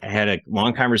just had a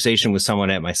long conversation with someone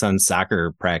at my son's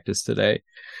soccer practice today.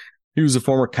 He was a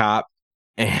former cop,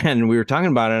 and we were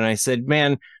talking about it. And I said,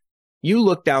 man, you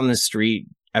look down the street,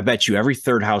 I bet you every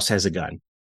third house has a gun.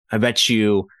 I bet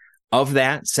you of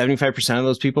that, 75% of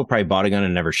those people probably bought a gun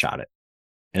and never shot it.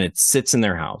 And it sits in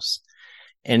their house.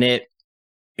 And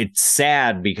it's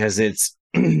sad because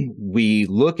we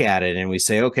look at it and we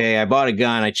say, okay, I bought a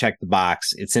gun. I checked the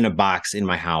box. It's in a box in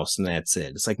my house, and that's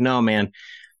it. It's like, no, man,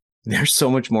 there's so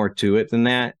much more to it than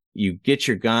that. You get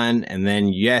your gun, and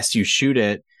then yes, you shoot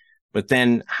it, but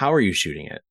then how are you shooting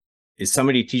it? Is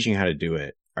somebody teaching you how to do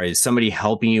it? Or is somebody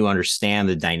helping you understand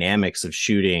the dynamics of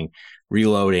shooting,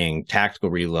 reloading, tactical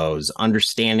reloads,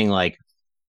 understanding, like,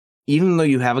 even though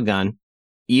you have a gun,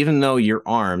 even though you're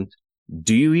armed,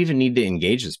 do you even need to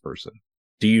engage this person?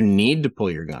 Do you need to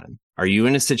pull your gun? Are you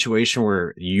in a situation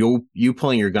where you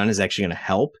pulling your gun is actually going to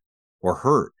help or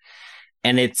hurt?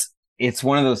 And it's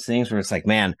one of those things where it's like,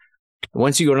 man,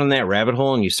 once you go down that rabbit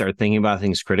hole and you start thinking about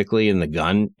things critically in the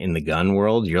gun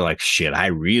world, you're like, shit, I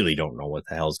really don't know what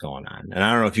the hell's going on. And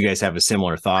I don't know if you guys have a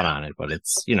similar thought on it, but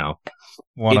it's, 100%.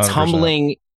 It's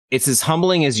humbling. It's as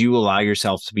humbling as you allow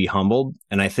yourself to be humbled.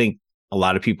 And I think a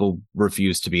lot of people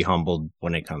refuse to be humbled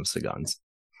when it comes to guns.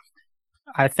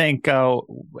 I think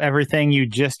everything you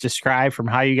just described, from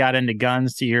how you got into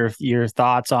guns to your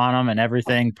thoughts on them and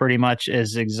everything, pretty much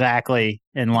is exactly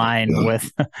in line with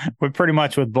pretty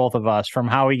much with both of us, from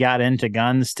how we got into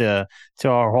guns to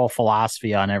our whole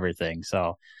philosophy on everything.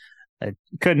 So I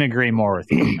couldn't agree more with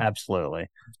you. Absolutely.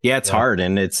 Yeah, it's hard.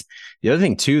 And it's the other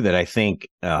thing too that I think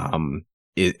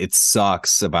it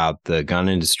sucks about the gun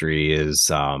industry is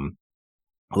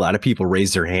a lot of people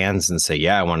raise their hands and say,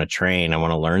 yeah, I want to train. I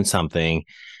want to learn something.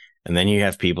 And then you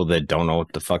have people that don't know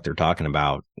what the fuck they're talking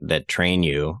about that train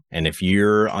you. And if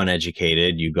you're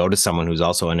uneducated, you go to someone who's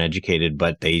also uneducated,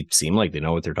 but they seem like they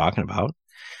know what they're talking about.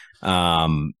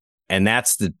 And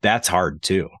that's hard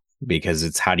too, because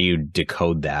it's, how do you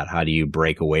decode that? How do you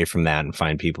break away from that and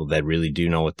find people that really do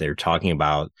know what they're talking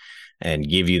about and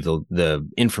give you the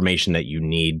information that you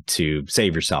need to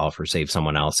save yourself or save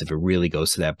someone else if it really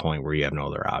goes to that point where you have no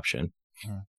other option.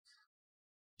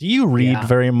 Do you read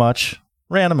very much?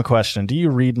 Random question. Do you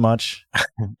read much?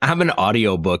 I'm an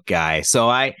audiobook guy. So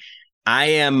I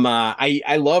am.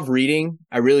 I love reading.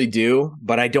 I really do,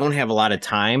 but I don't have a lot of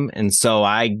time, and so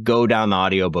I go down the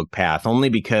audiobook path only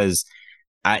because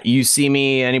you see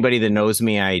me. Anybody that knows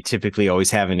me, I typically always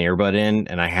have an earbud in,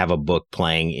 and I have a book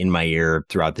playing in my ear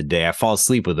throughout the day. I fall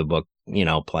asleep with a book,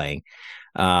 playing.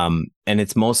 And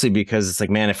it's mostly because it's like,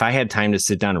 man, if I had time to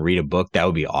sit down and read a book, that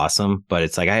would be awesome. But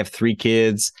it's like I have 3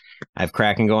 kids. I have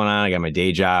Kraken going on. I got my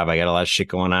day job. I got a lot of shit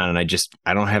going on. And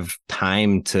I don't have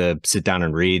time to sit down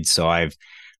and read. So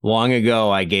long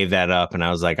ago, I gave that up and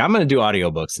I was like, I'm going to do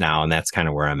audiobooks now. And that's kind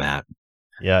of where I'm at.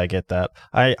 Yeah, I get that.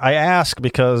 I ask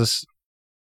because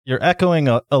you're echoing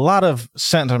a lot of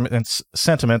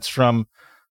sentiments from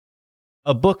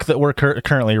a book that we're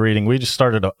currently reading. We just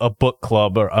started a book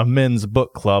club, or a men's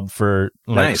book club for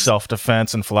Nice.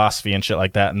 self-defense and philosophy and shit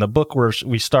like that. And the book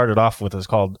we started off with is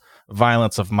called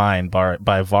Violence of Mind by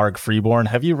Varg Freeborn.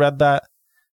 Have you read that?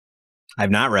 I've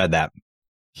not read that.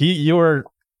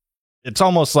 It's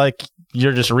almost like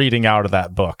you're just reading out of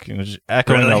that book,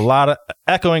 echoing Really?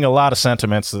 a lot of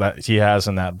sentiments that he has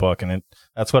in that book. And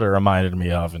that's what it reminded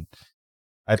me of. And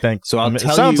I think So it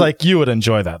sounds like you would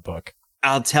enjoy that book.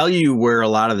 I'll tell you where a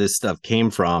lot of this stuff came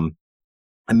from.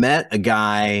 I met a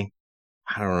guy,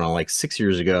 I don't know, like 6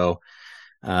 years ago,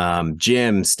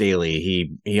 Jim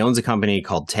Staley. He owns a company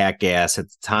called Tac Gas. At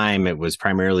the time, it was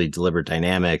primarily Deliberate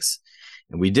Dynamics.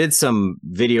 And we did some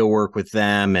video work with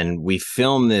them, and we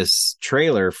filmed this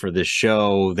trailer for this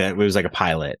show that was like a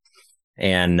pilot.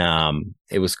 And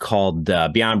it was called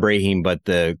Beyond Brahim, but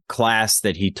the class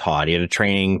that he taught, he had a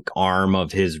training arm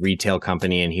of his retail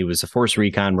company, and he was a Force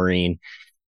Recon Marine.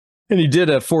 And he did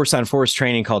a force-on-force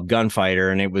training called Gunfighter,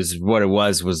 and it was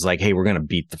like, hey, we're going to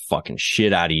beat the fucking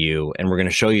shit out of you, and we're going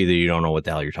to show you that you don't know what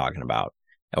the hell you're talking about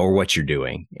or what you're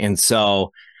doing. And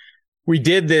so we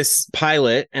did this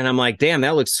pilot, and I'm like, damn,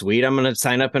 that looks sweet. I'm going to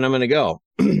sign up, and I'm going to go.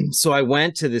 So I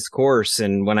went to this course,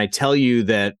 and when I tell you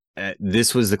that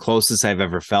this was the closest I've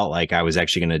ever felt like I was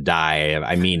actually going to die,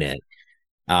 I mean it.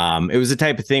 It was the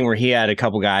type of thing where he had a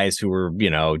couple guys who were,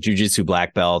 jujitsu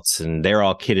black belts, and they're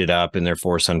all kitted up in their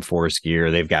force-on-force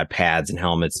gear. They've got pads and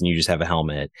helmets, and you just have a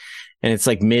helmet. And it's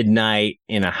like midnight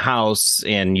in a house,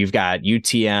 and you've got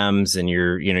UTMs, and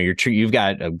you've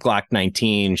got a Glock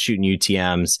 19 shooting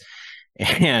UTMs.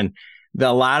 And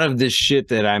a lot of this shit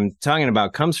that I'm talking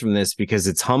about comes from this, because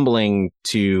it's humbling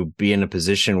to be in a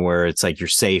position where it's like you're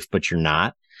safe, but you're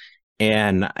not.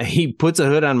 And he puts a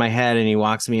hood on my head, and he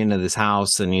walks me into this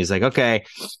house, and he's like, okay,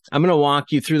 I'm going to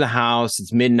walk you through the house.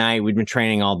 It's midnight. We've been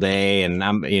training all day, and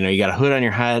you got a hood on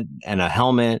your head and a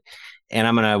helmet, and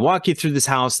I'm going to walk you through this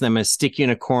house, and I'm going to stick you in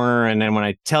a corner. And then when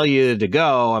I tell you to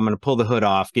go, I'm going to pull the hood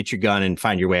off, get your gun, and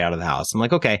find your way out of the house. I'm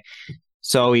like, okay.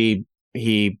 So he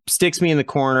sticks me in the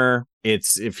corner.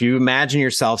 It's, if you imagine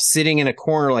yourself sitting in a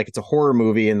corner like it's a horror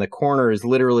movie, and the corner is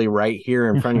literally right here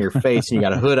in front of your face, and you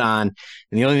got a hood on,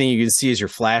 and the only thing you can see is your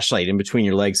flashlight in between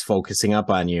your legs focusing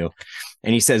up on you.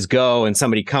 And he says, go, and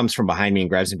somebody comes from behind me and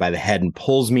grabs me by the head and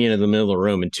pulls me into the middle of the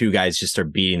room, and 2 guys just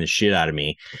start beating the shit out of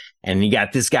me. And you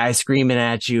got this guy screaming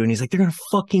at you, and he's like, they're going to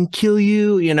fucking kill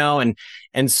you,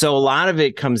 And so a lot of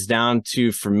it comes down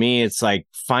to, for me, it's like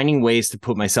finding ways to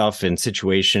put myself in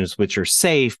situations which are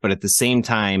safe, but at the same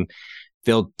time,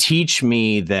 they'll teach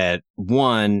me that,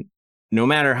 one, no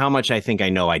matter how much I think I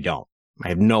know, I don't. I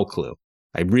have no clue.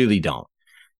 I really don't.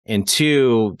 And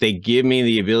 2, they give me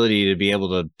the ability to be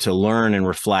able to learn and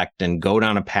reflect and go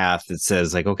down a path that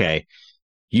says, like, okay,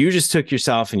 you just took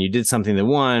yourself and you did something that,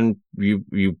 1,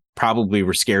 you probably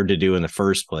were scared to do in the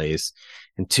first place.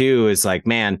 And 2 is like,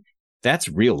 man, that's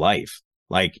real life.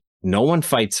 Like, no one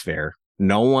fights fair.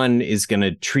 No one is going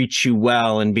to treat you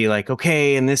well and be like,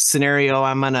 okay, in this scenario,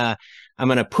 I'm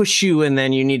going to push you, and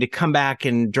then you need to come back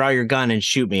and draw your gun and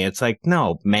shoot me. It's like,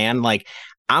 no, man, like,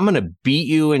 I'm going to beat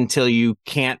you until you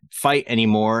can't fight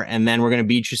anymore. And then we're going to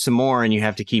beat you some more, and you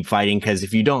have to keep fighting, because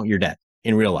if you don't, you're dead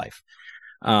in real life.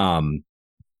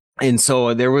 And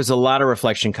so there was a lot of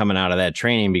reflection coming out of that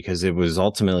training, because it was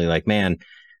ultimately like, man,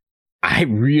 I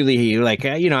really, like,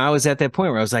 I was at that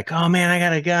point where I was like, oh man, I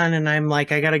got a gun, and I'm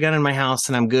like, I got a gun in my house,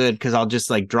 and I'm good, because I'll just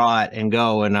like draw it and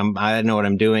go, and I know what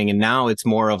I'm doing. And now it's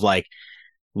more of like,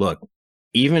 look,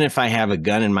 even if I have a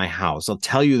gun in my house, I'll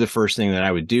tell you the first thing that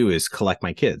I would do is collect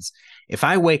my kids. If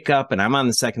I wake up and I'm on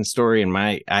the second story and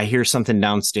I hear something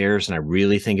downstairs and I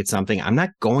really think it's something, I'm not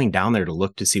going down there to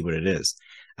look to see what it is.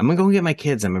 I'm going to go get my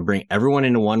kids. I'm going to bring everyone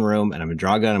into one room, and I'm going to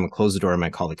draw a gun. I'm going to close the door. I'm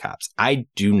going to call the cops. I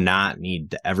do not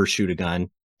need to ever shoot a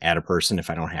gun at a person if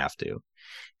I don't have to,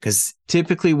 because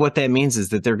typically what that means is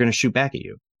that they're going to shoot back at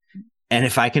you. And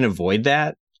if I can avoid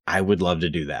that, I would love to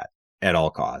do that. at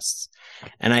all costs.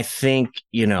 And I think,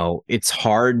 it's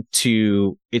hard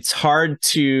to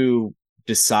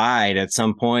decide at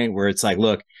some point where it's like,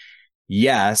 look,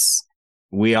 yes,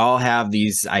 we all have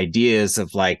these ideas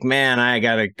of like, man, I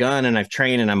got a gun and I've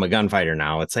trained and I'm a gunfighter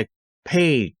now. It's like,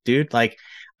 hey, dude, like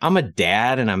I'm a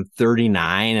dad and I'm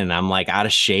 39 and I'm like out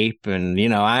of shape. And,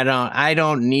 I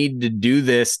don't need to do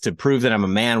this to prove that I'm a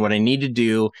man. What I need to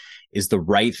do is the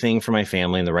right thing for my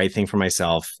family and the right thing for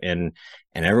myself and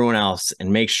everyone else,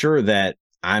 and make sure that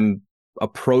I'm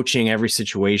approaching every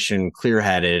situation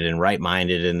clear-headed and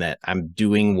right-minded, and that I'm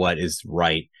doing what is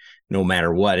right no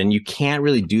matter what. And you can't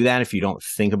really do that if you don't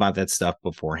think about that stuff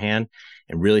beforehand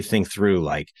and really think through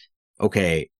like,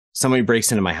 okay, somebody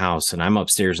breaks into my house and I'm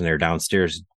upstairs and they're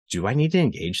downstairs. Do I need to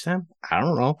engage them? I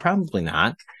don't know. Probably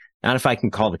not. Not if I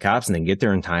can call the cops and then get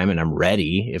there in time and I'm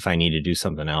ready if I need to do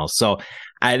something else. So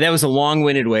that was a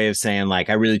long-winded way of saying, like,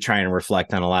 I really try and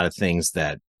reflect on a lot of things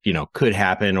that, could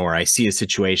happen, or I see a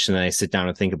situation and I sit down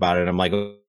and think about it. I'm like,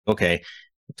 okay,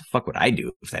 what the fuck would I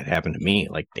do if that happened to me?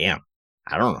 Like, damn,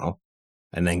 I don't know.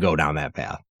 And then go down that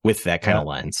path with that kind of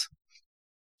lens.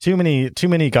 Too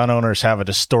many gun owners have a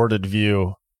distorted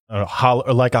view,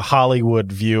 like a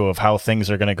Hollywood view of how things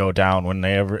are going to go down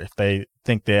if they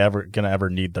think they ever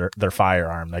need their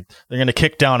firearm. Like they're going to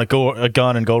kick down a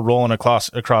gun and go rolling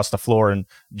across the floor and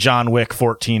John Wick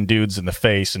 14 dudes in the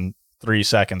face in 3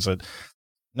 seconds.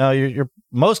 No, you're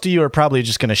most of you are probably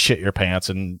just going to shit your pants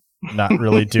and not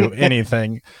really do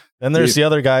anything. Then there's the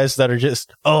other guys that are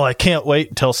just, I can't wait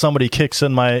until somebody kicks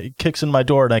in my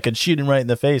door and I can shoot him right in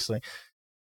the face. Like,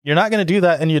 you're not going to do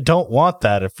that, and you don't want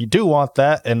that. If you do want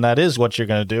that, and that is what you're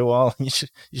going to do, well, you should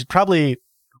probably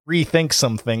rethink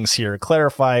some things here,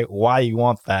 clarify why you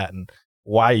want that and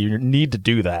why you need to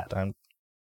do that.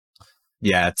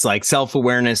 Yeah, it's like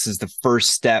self-awareness is the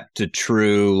first step to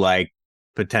true, like,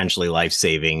 potentially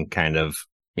life-saving kind of,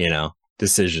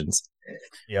 decisions.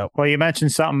 Yeah. Well, you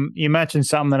mentioned something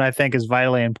that I think is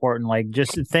vitally important, like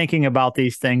just thinking about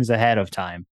these things ahead of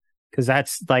time. Because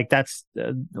that's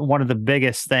one of the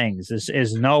biggest things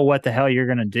is know what the hell you're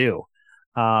going to do.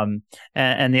 And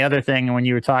the other thing, when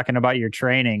you were talking about your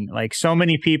training, like so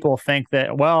many people think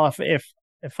that, well,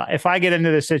 if I get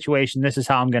into this situation, this is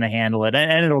how I'm going to handle it,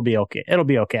 and it'll be okay. It'll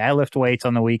be okay. I lift weights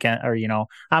on the weekend, or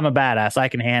I'm a badass. I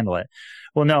can handle it.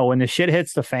 Well, no, when the shit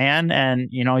hits the fan and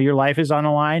your life is on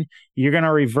the line, you're going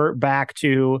to revert back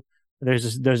to. There's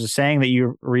a saying that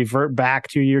you revert back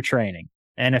to your training.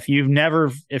 And if you've never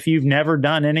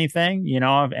done anything,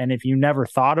 and if you never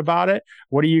thought about it,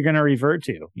 what are you going to revert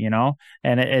to,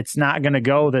 and it's not going to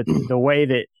go the way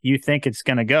that you think it's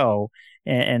going to go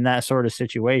in that sort of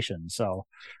situation. So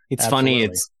it's funny.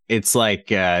 It's like,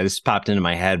 this popped into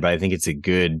my head, but I think it's a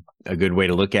good way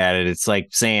to look at it. It's like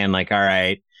saying like, all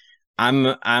right, I'm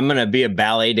going to be a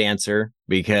ballet dancer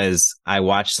because I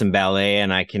watched some ballet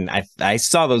and I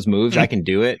saw those moves. I can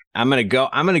do it. I'm going to go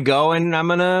and I'm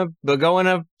going to go in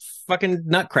a fucking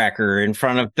nutcracker in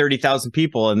front of 30,000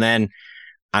 people. And then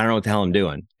I don't know what the hell I'm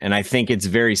doing. And I think it's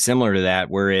very similar to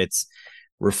that, where it's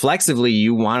reflexively,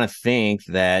 you want to think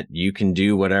that you can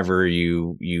do whatever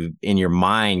you in your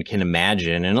mind can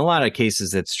imagine. In a lot of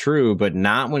cases, that's true, but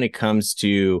not when it comes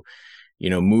to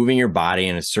moving your body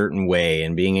in a certain way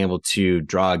and being able to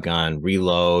draw a gun,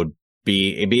 reload,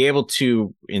 be able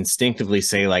to instinctively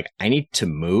say, like, I need to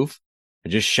move. I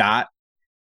just shot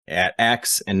at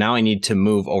X and now I need to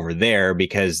move over there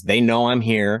because they know I'm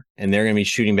here and they're going to be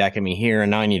shooting back at me here. And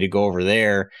now I need to go over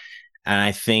there. And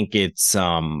I think it's,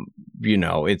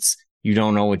 it's, you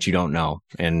don't know what you don't know.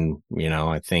 And,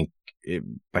 I think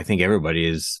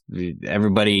everybody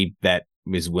that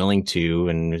is willing to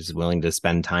and is willing to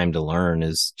spend time to learn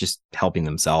is just helping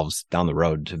themselves down the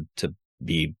road to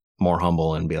be more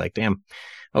humble and be like, damn,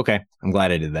 okay, I'm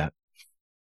glad I did that.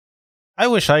 I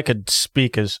wish I could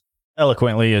speak as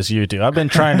eloquently as you do. I've been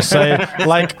trying to say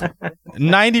like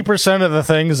 90% of the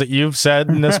things that you've said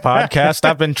in this podcast,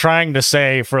 I've been trying to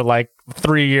say for like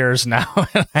 3 years now.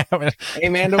 Hey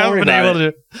man, don't worry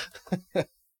about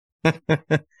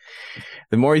it.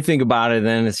 The more you think about it,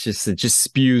 then it just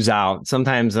spews out.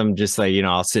 Sometimes I'm just like,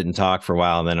 I'll sit and talk for a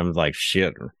while and then I'm like,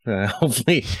 shit,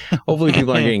 hopefully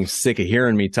people aren't getting sick of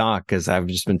hearing me talk because I've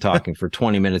just been talking for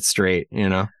 20 minutes straight,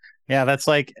 Yeah, that's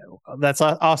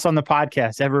us on the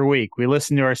podcast every week. We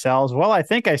listen to ourselves. Well, I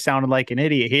think I sounded like an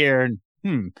idiot here.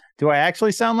 And do I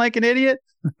actually sound like an idiot?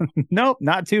 Nope,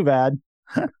 not too bad.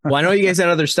 Well, I know you guys had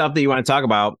other stuff that you want to talk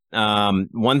about.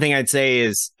 One thing I'd say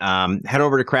is head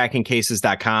over to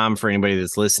KrakenCases.com for anybody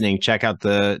that's listening. Check out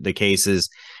the cases.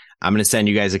 I'm going to send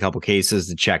you guys a couple cases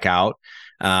to check out.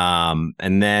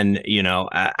 And then,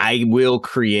 I will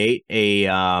create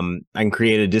I can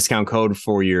create a discount code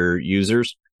for your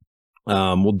users.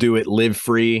 We'll do it live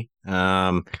free.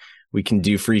 We can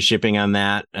do free shipping on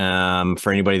that.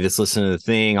 For anybody that's listening to the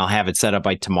thing, I'll have it set up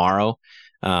by tomorrow.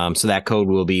 So that code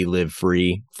will be live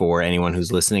free for anyone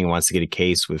who's listening and wants to get a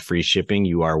case with free shipping.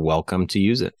 You are welcome to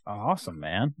use it. Awesome,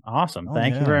 man. Awesome.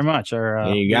 Thank you very much.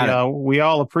 You got it. We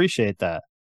all appreciate that.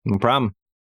 No problem.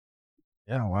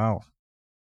 Yeah. Wow.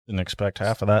 Didn't expect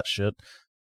half of that shit.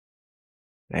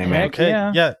 Hey, man. Okay.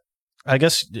 Yeah. I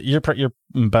guess you're a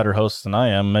better host than I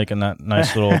am, making that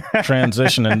nice little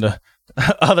transition into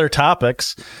other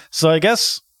topics. So I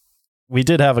guess we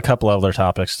did have a couple other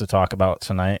topics to talk about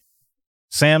tonight.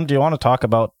 Sam, do you want to talk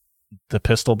about the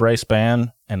pistol brace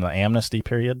ban and the amnesty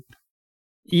period?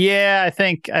 Yeah, I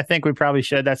think we probably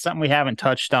should. That's something we haven't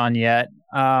touched on yet.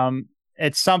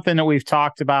 It's something that we've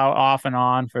talked about off and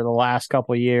on for the last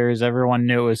couple of years. Everyone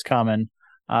knew it was coming.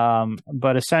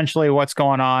 But essentially what's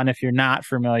going on, if you're not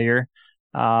familiar,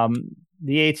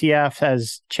 the ATF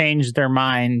has changed their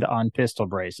mind on pistol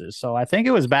braces. So I think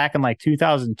it was back in like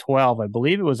 2012. I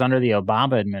believe it was under the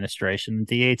Obama administration that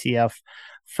the ATF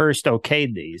first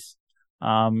okayed these.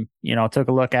 Took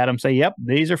a look at them, say, yep,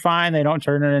 these are fine. They don't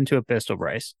turn it into a pistol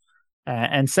brace.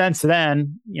 And since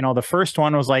then, the first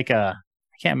one was like the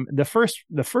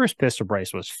first pistol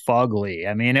brace was fugly.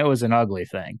 I mean, it was an ugly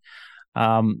thing.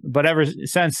 But ever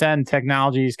since then,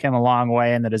 technology's come a long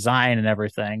way in the design and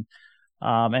everything.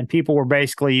 And people were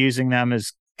basically using them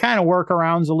as kind of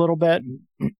workarounds a little bit.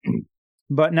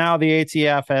 But now the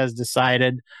ATF has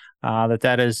decided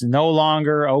that is no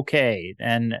longer okay.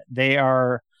 And they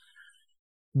are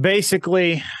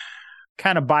basically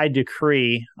kind of by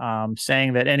decree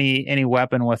saying that any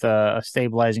weapon with a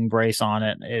stabilizing brace on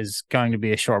it is going to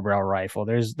be a short barrel rifle.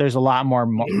 There's a lot more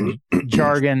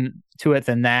jargon to it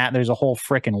than that. There's a whole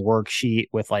freaking worksheet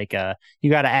with you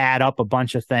got to add up a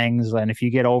bunch of things, and if you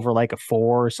get over like a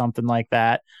 4 or something like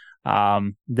that,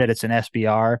 that it's an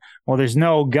SBR. Well, there's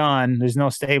no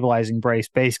stabilizing brace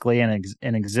basically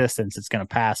in existence that's going to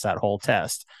pass that whole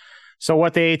test. So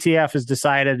what the ATF has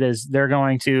decided is they're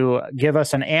going to give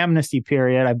us an amnesty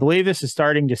period. I believe this is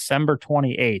starting December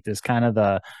 28th is kind of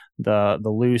the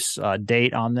loose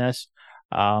date on this.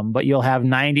 But you'll have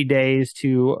 90 days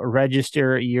to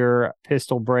register your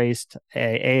pistol braced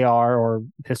AR or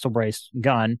pistol braced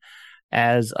gun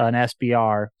as an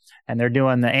SBR. And they're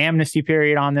doing the amnesty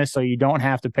period on this, so you don't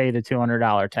have to pay the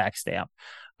 $200 tax stamp.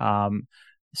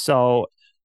 So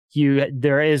you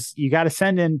got to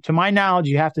send in, to my knowledge,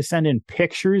 you have to send in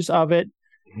pictures of it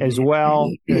as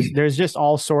well. There's just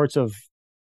all sorts of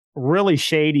really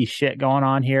shady shit going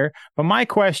on here. But my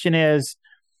question is,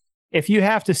 if you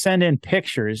have to send in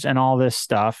pictures and all this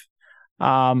stuff,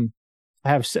 I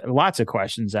have lots of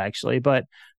questions actually, but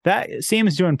that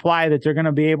seems to imply that they're going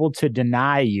to be able to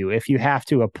deny you if you have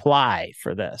to apply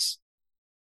for this.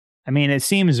 I mean, it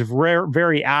seems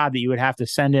very odd that you would have to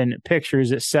send in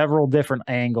pictures at several different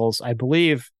angles. I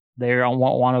believe they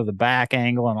want one of the back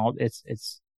angle and all.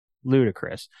 It's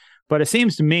ludicrous, but it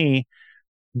seems to me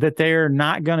that they're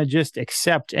not going to just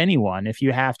accept anyone if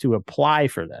you have to apply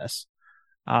for this.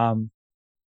 And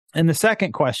the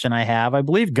second question I have, I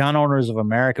believe Gun Owners of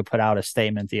America put out a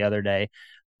statement the other day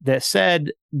that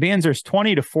said, being there's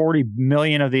 20 to 40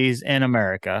 million of these in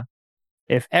America,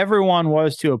 if everyone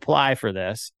was to apply for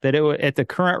this, that it would, at the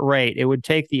current rate, it would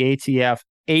take the ATF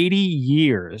 80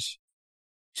 years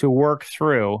to work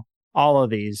through all of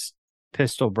these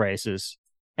pistol braces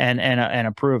and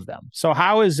approve them. So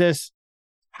how is this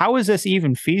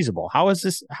even feasible? How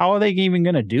are they even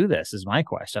going to do this is my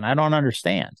question. I don't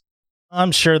understand.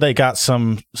 I'm sure they got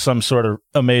some sort of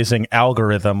amazing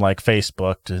algorithm like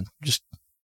Facebook to just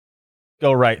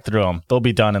go right through them. They'll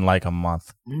be done in like a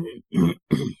month.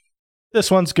 This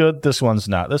one's good. This one's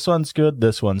not. This one's good.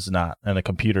 This one's not. And the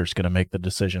computer's going to make the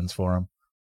decisions for them.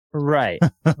 Right.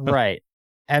 Right.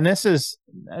 And this is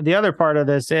the other part of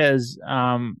this is,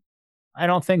 I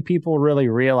don't think people really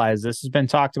realize this has been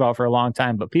talked about for a long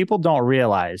time, but people don't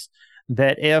realize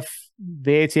that if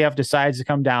the ATF decides to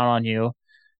come down on you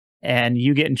and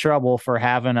you get in trouble for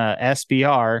having a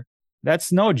SBR,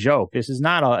 that's no joke. This is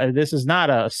not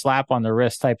a slap on the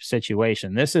wrist type of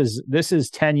situation. This is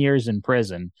 10 years in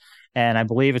prison. And I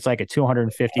believe it's like a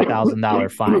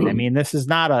 $250,000 fine. I mean, this is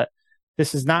not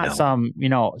some,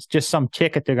 just some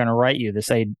ticket they're going to write you to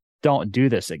say, don't do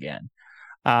this again.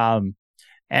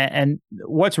 And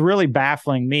what's really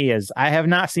baffling me is I have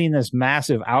not seen this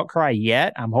massive outcry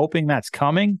yet. I'm hoping that's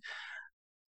coming.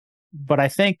 But I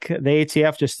think the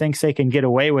ATF just thinks they can get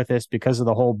away with this because of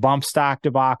the whole bump stock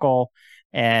debacle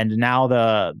And now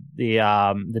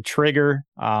the trigger,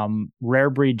 rare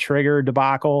breed trigger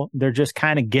debacle, they're just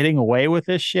kind of getting away with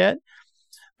this shit.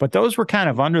 But those were kind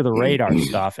of under the radar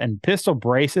stuff. And pistol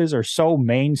braces are so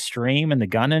mainstream in the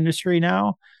gun industry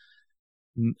now.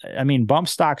 I mean, bump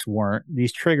stocks weren't.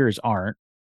 These triggers aren't.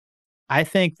 I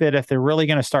think that if they're really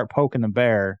going to start poking the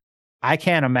bear, I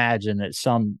can't imagine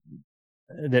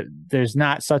that there's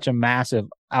not such a massive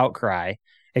outcry,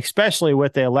 especially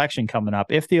with the election coming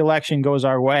up. If the election goes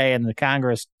our way and the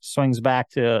Congress swings back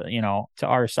to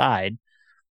our side,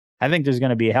 I think there's going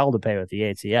to be hell to pay with the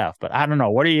ATF. But I don't know.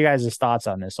 What are you guys' thoughts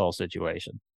on this whole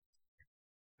situation?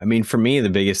 I mean, for me, the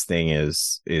biggest thing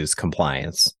is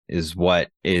compliance.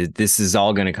 This is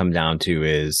all going to come down to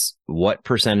is what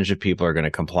percentage of people are going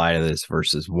to comply to this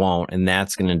versus won't, and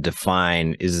that's going to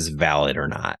define, is this valid or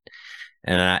not.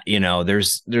 And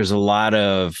there's a lot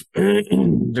of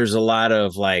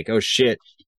like, oh shit,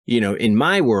 in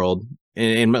my world,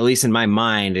 and at least in my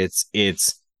mind,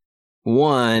 it's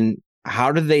one.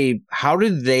 How do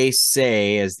they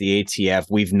say, as the ATF,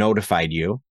 we've notified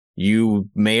you? You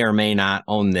may or may not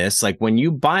own this. Like when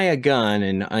you buy a gun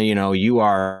and, you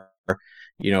are,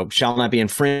 shall not be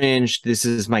infringed. This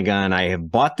is my gun. I have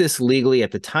bought this legally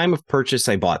at the time of purchase.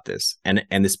 I bought this and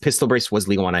this pistol brace was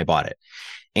legal when I bought it.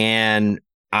 And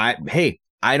I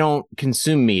don't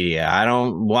consume media. I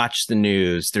don't watch the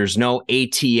news. There's no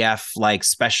ATF like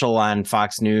special on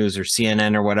Fox News or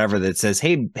CNN or whatever that says,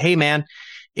 hey man,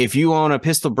 if you own a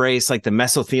pistol brace, like the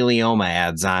mesothelioma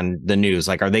ads on the news,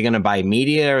 like, are they going to buy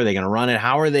media? Are they going to run it?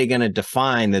 How are they going to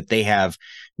define that they have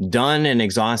done and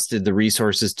exhausted the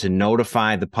resources to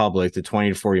notify the public, the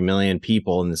 20 to 40 million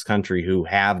people in this country who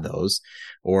have those,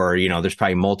 or, there's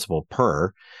probably multiple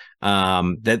per,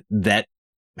 that,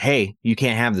 hey, you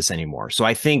can't have this anymore. So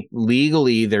I think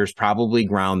legally there's probably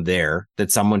ground there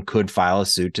that someone could file a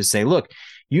suit to say, look,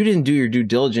 you didn't do your due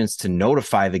diligence to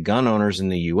notify the gun owners in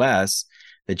the US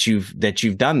that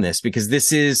you've done this, because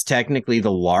this is technically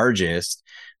the largest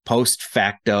post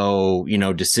facto,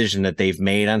 decision that they've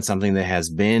made on something that has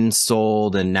been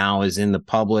sold and now is in the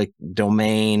public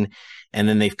domain. And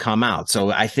then they've come out. So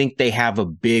I think they have a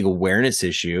big awareness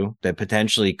issue that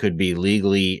potentially could be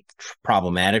legally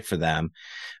problematic for them.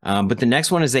 But the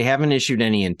next one is they haven't issued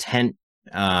any intent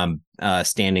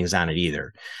standings on it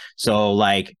either. So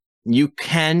like, you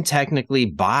can technically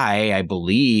buy, I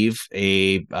believe,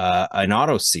 an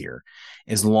auto sear,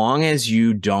 as long as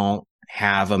you don't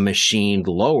have a machined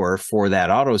lower for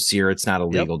that auto sear. It's not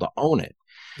illegal to own it.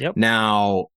 Yep.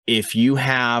 Now, if you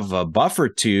have a buffer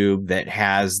tube that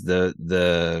has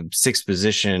the 6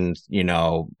 position,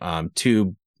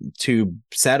 tube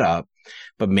setup,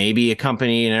 but maybe an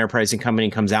enterprising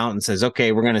company comes out and says,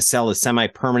 okay, we're going to sell a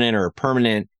semi-permanent or a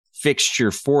permanent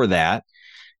fixture for that.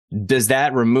 Does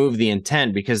that remove the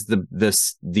intent? Because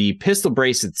the pistol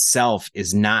brace itself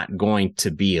is not going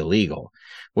to be illegal.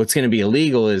 What's going to be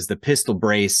illegal is the pistol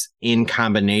brace in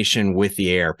combination with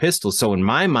the AR pistol. So in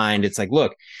my mind, it's like,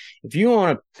 look, if you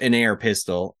own an AR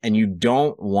pistol and you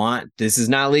don't want, this is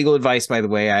not legal advice, by the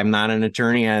way. I'm not an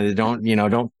attorney. I don't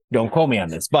quote me on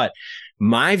this. But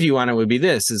my view on it would be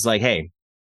this: is like, hey,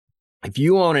 if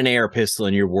you own an AR pistol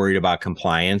and you're worried about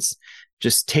compliance,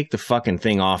 just take the fucking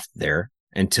thing off there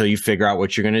until you figure out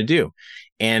what you're going to do.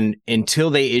 And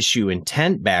until they issue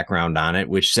intent background on it,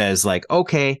 which says like,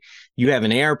 okay, you have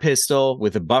an AR pistol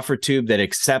with a buffer tube that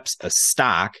accepts a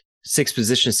stock, 6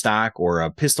 position stock or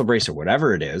a pistol brace or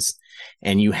whatever it is,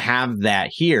 and you have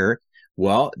that here.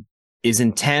 Well, is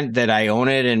intent that I own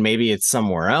it and maybe it's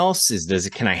somewhere else?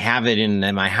 Can I have it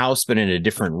in my house but in a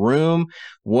different room?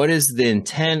 What is the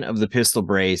intent of the pistol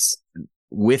brace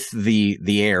with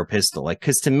the AR pistol? Like,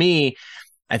 because to me,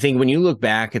 I think when you look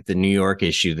back at the New York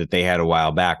issue that they had a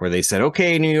while back where they said,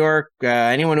 okay, New York,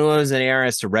 anyone who owns an AR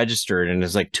has to register it. And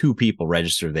there's like 2 people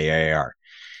register the AR.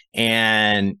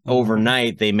 And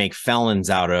overnight, they make felons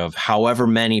out of however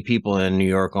many people in New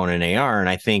York own an AR. And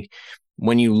I think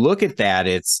when you look at that,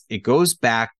 it goes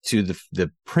back to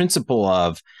the principle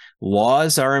of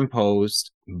laws are imposed,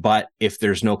 but if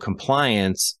there's no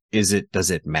compliance, does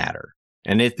it matter?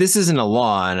 And if this isn't a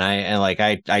law, and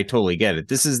I totally get it.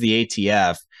 This is the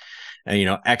ATF,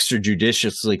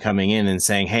 extrajudiciously coming in and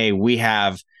saying, hey, we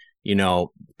have,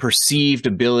 perceived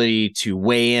ability to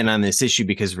weigh in on this issue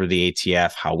because we're the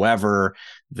ATF. However,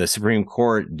 the Supreme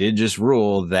Court did just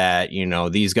rule that,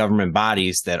 these government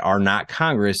bodies that are not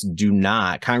Congress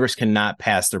Congress cannot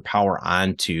pass their power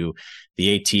on to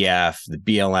the ATF, the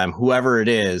BLM, whoever it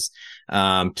is,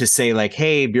 to say like,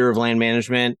 hey, Bureau of Land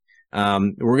Management,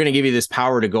 we're going to give you this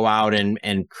power to go out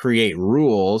and create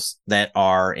rules that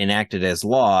are enacted as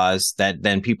laws that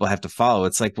then people have to follow.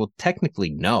 It's like, well, technically,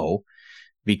 no.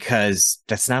 because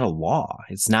that's not a law.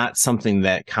 It's not something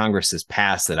that Congress has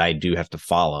passed that I do have to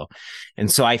follow.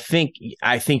 And so I think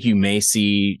you may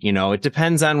see, it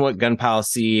depends on what gun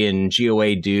policy and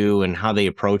GOA do and how they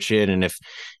approach it. And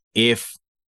if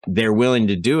they're willing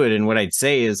to do it. And what I'd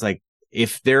say is, like,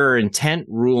 if there are intent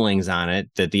rulings on it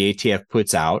that the ATF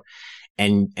puts out,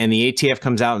 and the ATF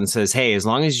comes out and says, hey, as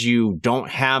long as you don't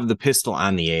have the pistol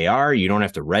on the AR, you don't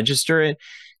have to register it.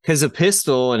 Because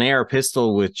an AR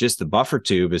pistol with just the buffer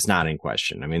tube is not in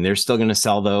question. I mean, they're still going to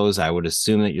sell those. I would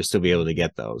assume that you'll still be able to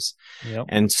get those. Yep.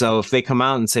 And so if they come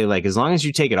out and say, like, as long as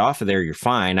you take it off of there, you're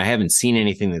fine. I haven't seen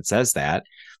anything that says that.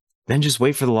 Then just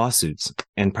wait for the lawsuits.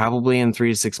 And probably in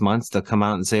 3 to 6 months, they'll come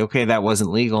out and say, okay, that wasn't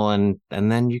legal. And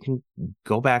then you can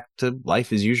go back to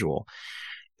life as usual.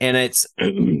 And it's,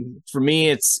 for me,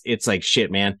 it's like,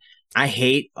 shit, man, I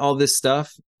hate all this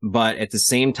stuff. But at the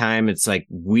same time, it's like,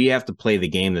 we have to play the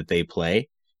game that they play.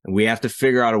 And we have to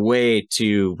figure out a way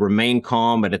to remain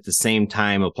calm, but at the same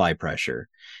time, apply pressure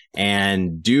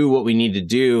and do what we need to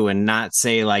do, and not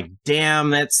say, like, damn,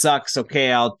 that sucks.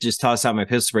 Okay, I'll just toss out my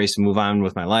pistol brace and move on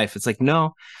with my life. It's like,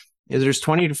 no, if there's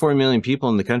 20 to 40 million people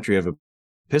in the country who have a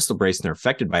pistol brace and they're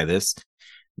affected by this,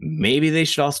 maybe they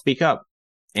should all speak up.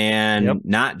 And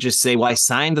not just say, well, I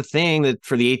signed the thing that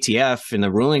for the ATF in the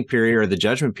ruling period or the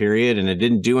judgment period, and it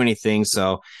didn't do anything,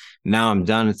 so now I'm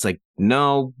done. It's like,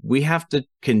 no, we have to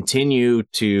continue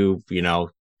to,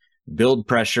 build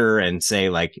pressure and say,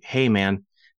 like, hey, man,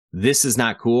 this is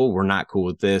not cool. We're not cool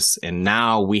with this. And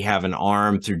now we have an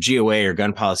arm through GOA or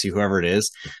gun policy, whoever it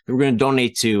is, that we're going to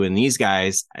donate to. And these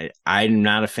guys, I'm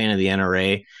not a fan of the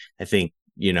NRA. I think,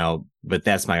 but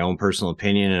that's my own personal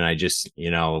opinion. And I just, I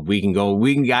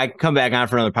can come back on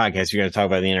for another podcast. You're going to talk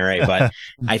about the NRA, but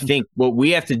I think what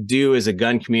we have to do as a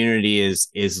gun community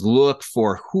is look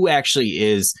for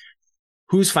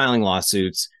who's filing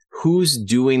lawsuits, who's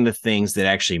doing the things that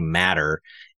actually matter.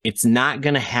 It's not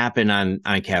going to happen on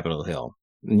Capitol Hill.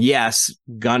 Yes,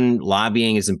 gun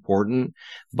lobbying is important,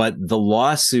 but the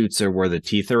lawsuits are where the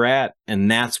teeth are at,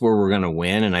 and that's where we're going to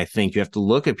win. And I think you have to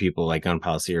look at people like Gun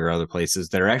Policy or other places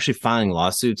that are actually filing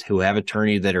lawsuits, who have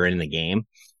attorneys that are in the game,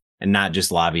 and not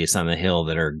just lobbyists on the Hill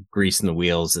that are greasing the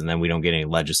wheels, and then we don't get any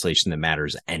legislation that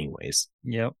matters anyways.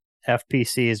 Yep.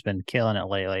 FPC has been killing it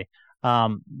lately.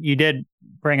 You did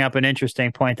bring up an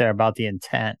interesting point there about the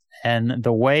intent, and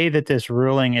the way that this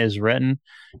ruling is written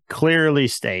clearly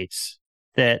states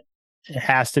that it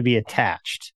has to be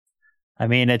attached. I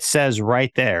mean, it says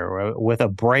right there with a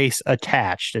brace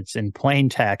attached. It's in plain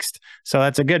text. So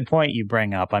that's a good point you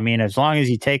bring up. I mean, as long as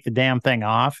you take the damn thing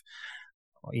off,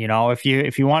 if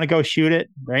you want to go shoot it,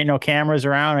 there ain't no cameras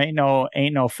around, ain't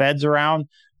no feds around,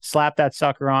 slap that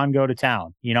sucker on, go to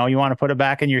town. You want to put it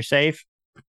back in your safe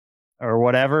or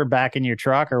whatever, back in your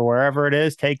truck or wherever it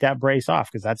is, take that brace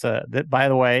off. Because by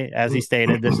the way, as he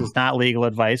stated, this is not legal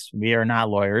advice. We are not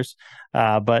lawyers.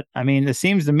 But I mean, it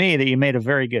seems to me that you made a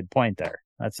very good point there.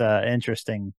 That's a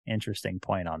interesting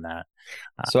point on that.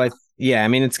 I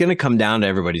mean, it's going to come down to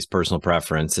everybody's personal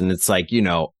preference. And it's like,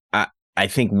 I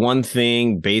think one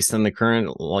thing based on the current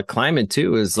climate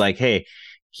too, is like, hey,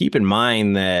 keep in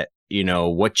mind that,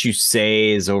 what you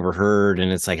say is overheard.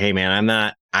 And it's like, hey,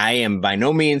 man, I am by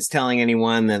no means telling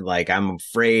anyone that, like, I'm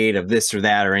afraid of this or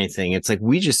that or anything. It's like,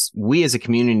 we as a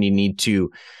community need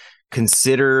to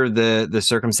consider the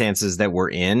circumstances that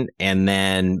we're in, and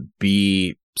then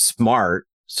be smart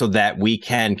so that we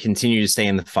can continue to stay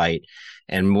in the fight.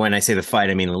 And when I say the fight,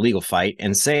 I mean the legal fight,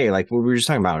 and say, like what we were just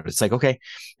talking about, it's like, okay,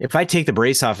 if I take the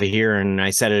brace off of here and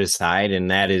I set it aside,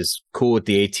 and that is cool with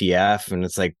the ATF, and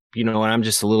it's like, you know what, I'm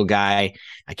just a little guy,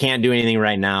 I can't do anything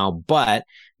right now, but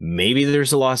maybe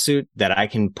there's a lawsuit that I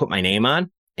can put my name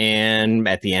on. And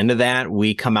at the end of that,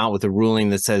 we come out with a ruling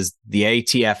that says the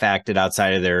ATF acted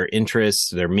outside of their interests,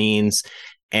 their means,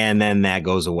 and then that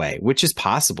goes away, which is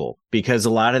possible because a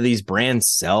lot of these brands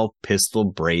sell pistol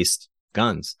braced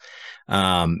guns.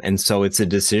 And so it's a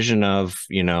decision of,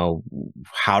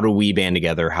 how do we band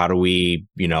together? How do we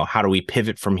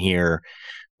pivot from here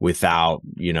without,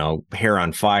 hair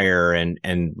on fire,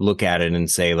 and look at it and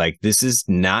say, like, this is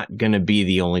not going to be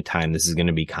the only time this is going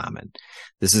to be common.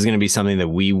 This is going to be something that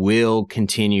we will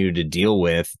continue to deal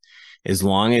with as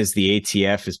long as the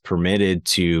ATF is permitted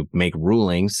to make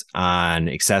rulings on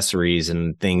accessories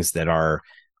and things that are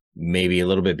maybe a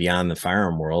little bit beyond the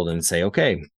firearm world, and say,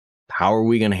 okay, how are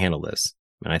we going to handle this?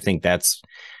 And I think that's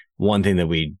one thing that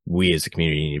we as a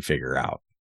community need to figure out.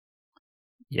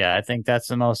 Yeah, I think that's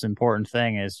the most important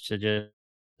thing, is to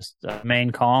just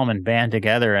remain calm and band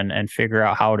together and figure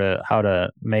out how to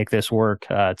make this work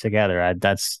together.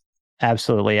 That's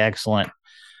absolutely excellent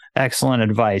excellent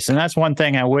advice. And that's one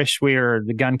thing I wish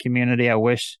the gun community, I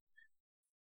wish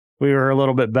we were a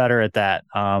little bit better at that.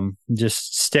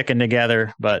 Just sticking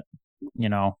together. But,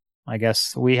 I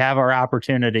guess we have our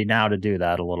opportunity now to do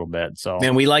that a little bit. So,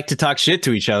 and we like to talk shit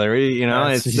to each other.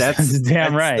 That's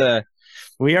damn right.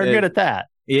 We are good at that.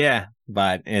 Yeah.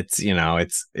 But it's,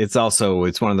 it's also,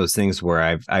 it's one of those things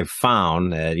where I've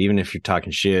found that even if you're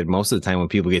talking shit, most of the time when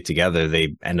people get together,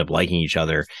 they end up liking each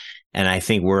other. And I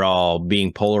think we're all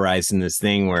being polarized in this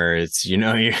thing where it's,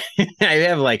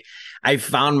 I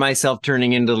found myself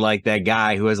turning into like that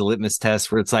guy who has a litmus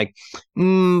test where it's like,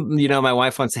 my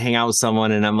wife wants to hang out with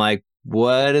someone. And I'm like,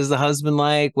 what is the husband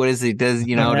like? What is he? Does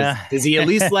he at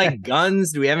least like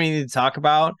guns? Do we have anything to talk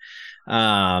about?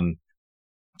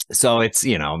 So it's,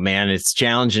 man, it's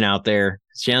challenging out there.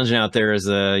 It's challenging out there as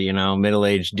a,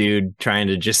 middle-aged dude trying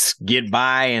to just get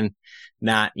by and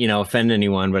not, offend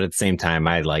anyone. But at the same time,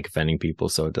 I like offending people,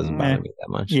 so it doesn't bother me that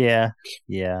much. Yeah.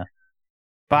 Yeah.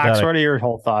 Box, what are your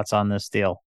whole thoughts on this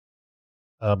deal?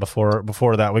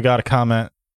 Before that, we got a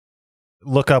comment.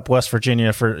 Look up West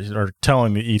Virginia or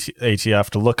telling the ATF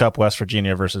to look up West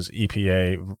Virginia versus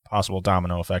EPA possible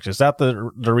domino effect. Is that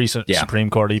the recent Supreme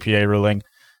Court EPA ruling?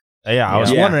 Yeah, I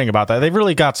was wondering about that. They've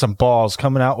really got some balls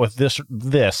coming out with this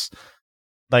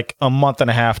like a month and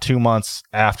a half, 2 months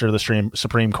after the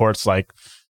Supreme Court's like,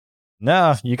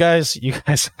 no, you guys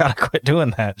gotta quit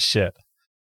doing that shit.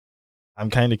 I'm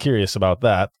kind of curious about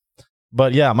that.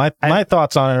 But yeah, my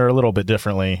thoughts on it are a little bit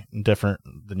different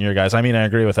than your guys. I mean, I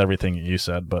agree with everything you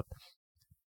said, but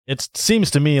it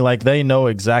seems to me like they know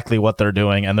exactly what they're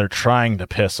doing and they're trying to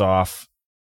piss off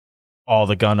all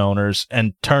the gun owners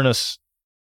and turn us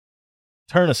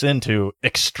into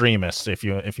extremists, if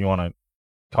you want to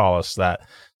call us that,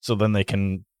 so then they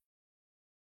can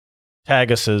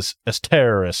tag us as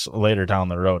terrorists later down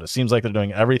the road. It seems like they're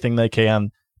doing everything they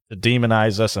can to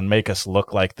demonize us and make us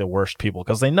look like the worst people,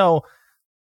 because they know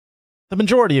the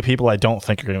majority of people I don't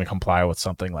think are going to comply with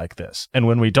something like this. And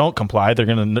when we don't comply, they're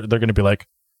going to be like,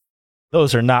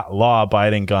 those are not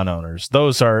law-abiding gun owners.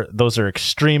 Those are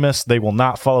extremists. They will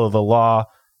not follow the law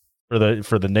for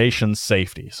the nation's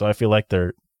safety. So I feel like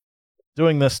they're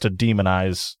doing this to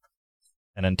demonize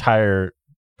an entire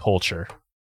culture.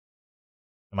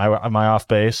 Am I off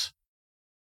base?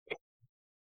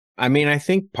 I mean, I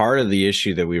think part of the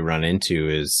issue that we run into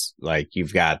is like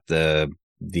you've got the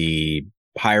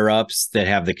higher ups that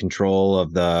have the control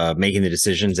of the making the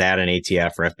decisions at an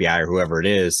ATF or FBI or whoever it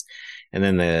is, and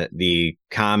then the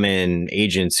common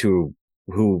agents who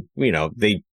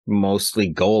they mostly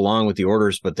go along with the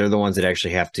orders, but they're the ones that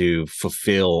actually have to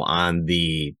fulfill on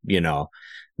the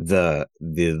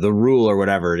the rule or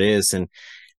whatever it is. And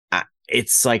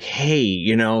it's like,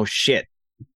 hey, shit.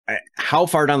 How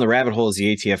far down the rabbit hole is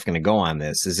the ATF going to go on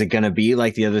this? Is it going to be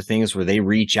like the other things where they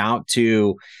reach out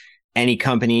to any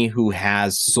company who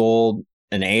has sold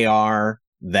an AR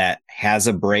that has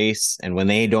a brace, and when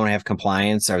they don't have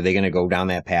compliance, are they going to go down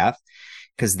that path?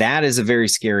 Because that is a very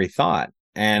scary thought.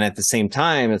 And at the same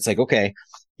time, it's like, okay,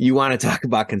 you want to talk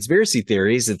about conspiracy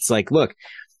theories. It's like, look,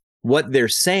 what they're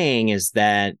saying is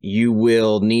that you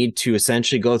will need to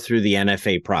essentially go through the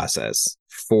NFA process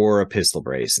for a pistol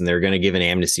brace, and they're going to give an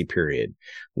amnesty period.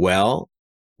 Well,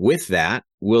 with that,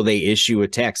 will they issue a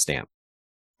tax stamp?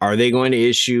 Are they going to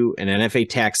issue an NFA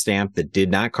tax stamp that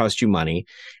did not cost you money?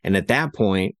 And at that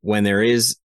point, when there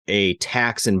is a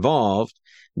tax involved,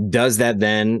 does that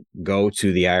then go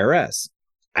to the IRS?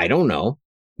 I don't know,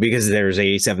 because there's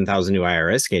 87,000 new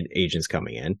IRS agents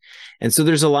coming in. And so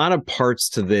there's a lot of parts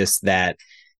to this that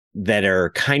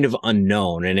are kind of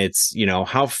unknown. And it's,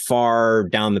 how far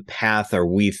down the path are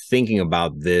we thinking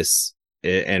about this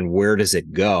and where does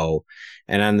it go?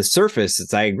 And on the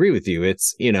surface, I agree with you.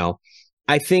 It's,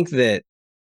 I think that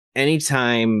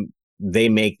anytime they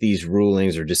make these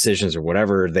rulings or decisions or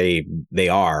whatever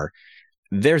they're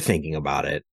thinking about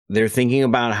it. They're thinking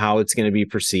about how it's going to be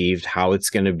perceived, how it's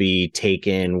going to be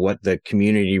taken, what the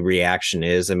community reaction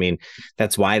is. I mean,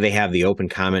 that's why they have the open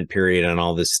comment period and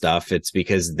all this stuff. It's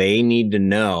because they need to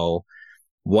know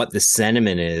what the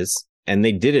sentiment is. And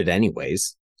they did it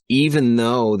anyways, even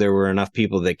though there were enough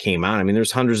people that came out. I mean,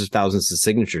 there's hundreds of thousands of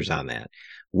signatures on that.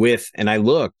 And I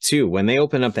looked too, when they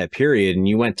opened up that period and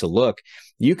you went to look,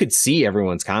 you could see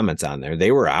everyone's comments on there.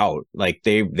 They were out, like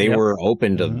they were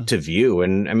open to view.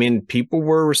 And I mean, people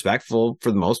were respectful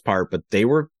for the most part, but they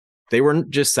weren't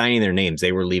just signing their names.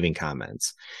 They were leaving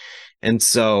comments. And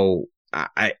so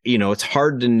it's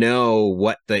hard to know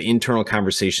what the internal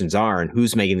conversations are and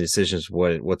who's making the decisions,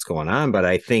 what's going on. But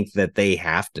I think that they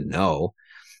have to know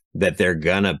that they're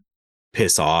going to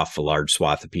piss off a large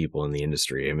swath of people in the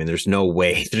industry. I mean, there's no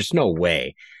way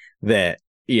that,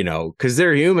 because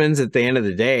they're humans at the end of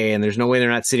the day, and there's no way they're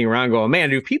not sitting around going, man,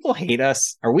 do people hate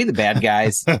us? Are we the bad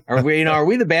guys? Are we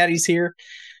the baddies here?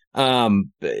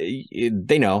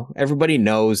 They know, everybody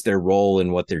knows their role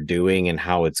in what they're doing and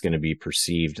how it's going to be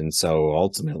perceived. And so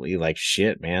ultimately, like,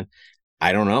 shit, man,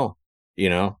 I don't know.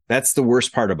 That's the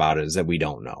worst part about it, is that we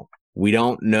don't know. We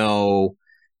don't know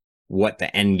what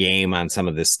the end game on some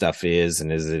of this stuff is.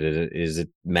 And is it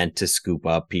meant to scoop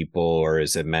up people, or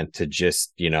is it meant to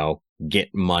just,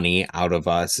 get money out of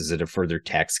us? Is it a further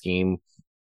tax scheme?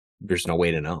 There's no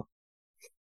way to know.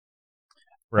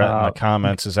 Brett in the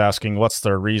comments is asking, what's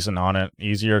the reason on it?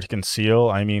 Easier to conceal?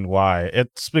 I mean, why?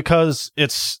 It's because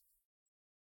it's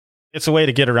a way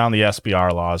to get around the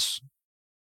SBR laws,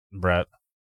 Brett.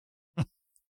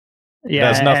 Yeah,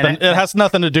 it has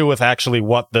nothing to do with actually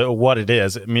what it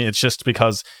is. I mean, it's just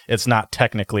because it's not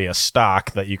technically a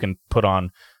stock that you can put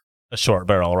on a short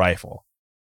barrel rifle.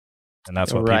 And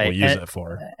that's what people use it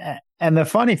for. And the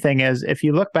funny thing is, if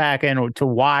you look back into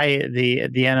why the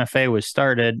NFA was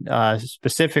started,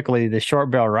 specifically the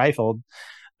short barrel rifle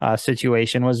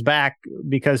situation was back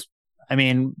because, I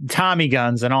mean, Tommy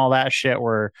guns and all that shit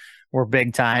were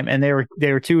big time, and they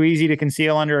were too easy to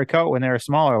conceal under a coat when they were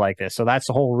smaller like this. So that's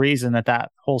the whole reason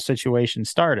that whole situation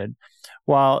started.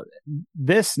 Well,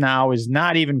 this now is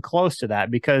not even close to that,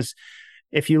 because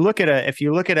if you look at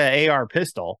an AR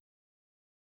pistol,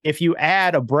 if you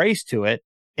add a brace to it,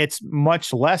 it's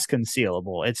much less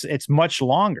concealable. It's much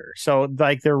longer. So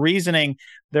like their reasoning,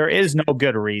 there is no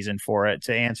good reason for it,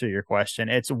 to answer your question.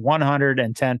 It's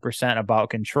 110% about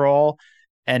control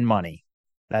and money.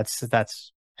 That's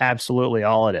absolutely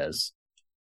all it is.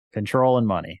 Control and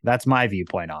money. That's my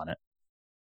viewpoint on it.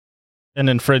 And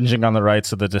infringing on the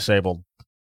rights of the disabled.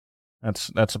 That's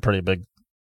a pretty big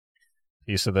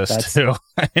piece of this too.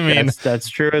 I mean, that's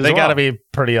true as well. They got to be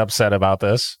pretty upset about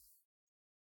this.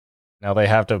 Now they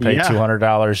have to pay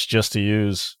 $200 just to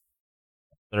use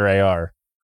their AR.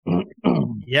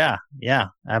 Yeah,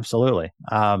 absolutely.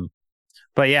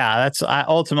 But yeah,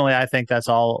 ultimately I think that's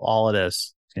all it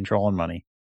is. Control and money.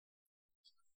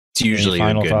 It's usually any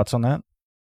final thoughts on that?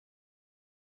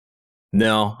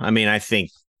 No, I mean, I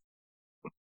think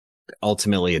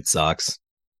ultimately it sucks.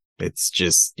 It's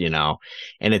just, and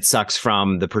it sucks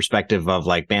from the perspective of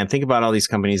like, man, think about all these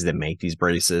companies that make these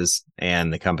braces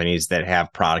and the companies that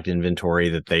have product inventory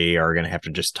that they are going to have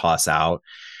to just toss out.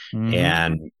 Mm-hmm.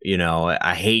 And,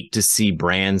 I hate to see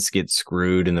brands get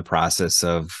screwed in the process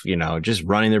of, just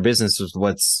running their business with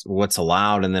what's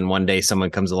allowed. And then one day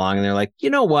someone comes along and they're like, you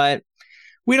know what?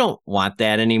 We don't want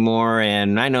that anymore.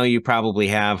 And I know you probably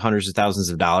have hundreds of thousands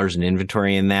of dollars in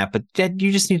inventory in that, but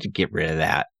you just need to get rid of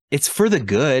that. It's for the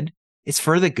good. It's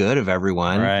for the good of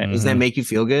everyone. Right. Does that make you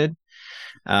feel good?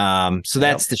 So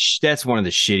that's one of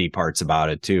the shitty parts about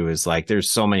it too, is like,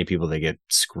 there's so many people that get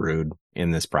screwed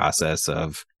in this process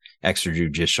of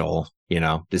extrajudicial,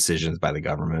 decisions by the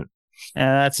government. And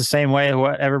that's the same way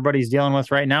what everybody's dealing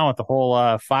with right now with the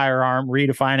whole firearm,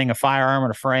 redefining a firearm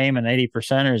and a frame and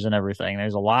 80%ers and everything.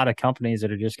 There's a lot of companies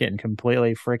that are just getting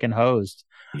completely freaking hosed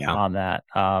on that.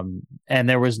 And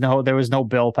there was no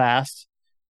bill passed.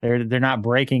 They're not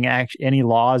breaking any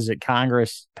laws that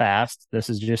Congress passed. This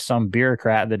is just some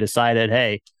bureaucrat that decided,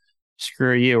 hey,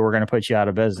 screw you, we're going to put you out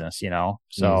of business,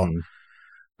 So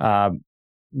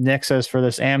Nick says, for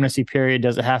this amnesty period,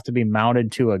 does it have to be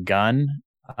mounted to a gun?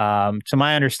 To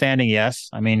my understanding, yes.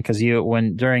 I mean, because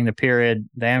during the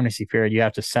amnesty period, you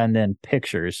have to send in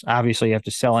pictures. Obviously, you have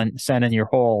to send in your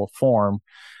whole form,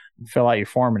 fill out your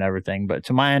form and everything. But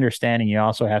to my understanding, you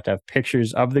also have to have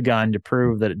pictures of the gun to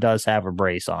prove that it does have a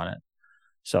brace on it.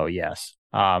 So yes.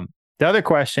 The other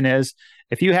question is,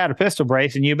 if you had a pistol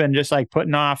brace and you've been just like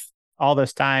putting off all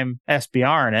this time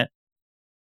SBR in it,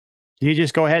 do you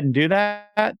just go ahead and do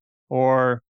that?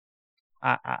 Or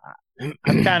I'm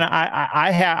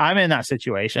in that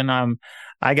situation.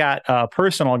 I got a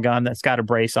personal gun that's got a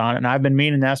brace on it, and I've been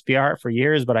meaning to SBR it for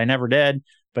years, but I never did.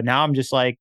 But now I'm just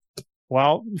like,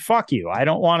 well, fuck you. I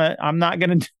don't want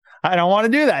to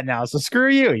do that now. So screw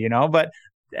you, but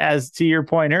as to your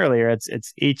point earlier,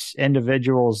 it's each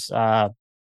individual's,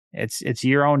 it's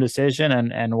your own decision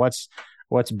and what's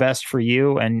best for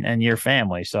you and your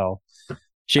family. So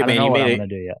shit, man,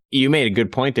 you made a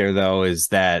good point there though, is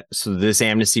that, so this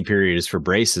amnesty period is for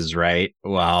braces, right?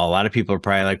 Well, a lot of people are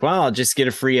probably like, well, I'll just get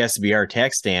a free SBR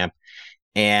tax stamp.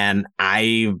 And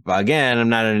I'm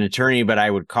not an attorney, but I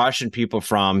would caution people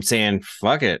from saying,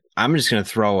 fuck it, I'm just going to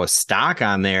throw a stock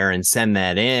on there and send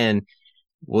that in.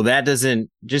 Well, that doesn't,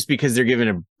 just because they're given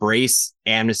a brace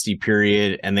amnesty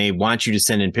period and they want you to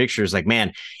send in pictures, like,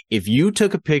 man, if you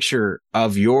took a picture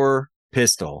of your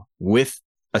pistol with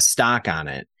a stock on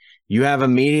it, you have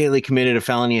immediately committed a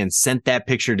felony and sent that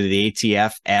picture to the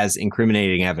ATF as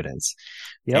incriminating evidence.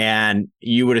 Yep. And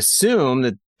you would assume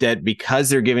that because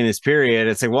they're giving this period,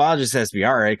 it's like, well, I'll just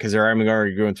SBR it because they're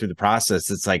already going through the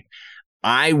process. It's like,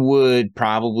 I would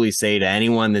probably say to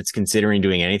anyone that's considering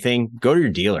doing anything, go to your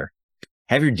dealer.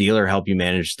 Have your dealer help you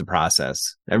manage the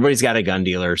process. Everybody's got a gun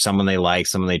dealer, someone they like,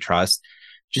 someone they trust.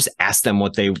 Just ask them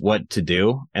what to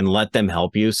do and let them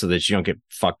help you so that you don't get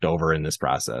fucked over in this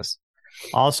process.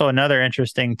 Also, another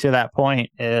interesting to that point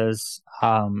is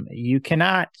you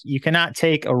cannot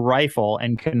take a rifle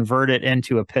and convert it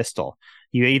into a pistol.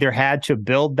 You either had to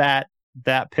build that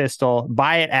pistol,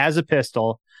 buy it as a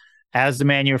pistol, as the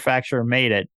manufacturer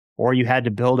made it, or you had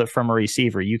to build it from a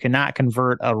receiver. You cannot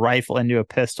convert a rifle into a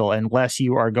pistol unless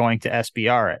you are going to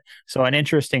SBR it. So an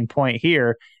interesting point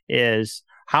here is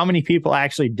how many people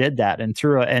actually did that and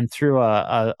threw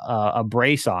a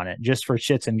brace on it just for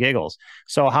shits and giggles.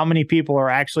 So how many people are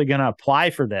actually going to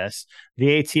apply for this?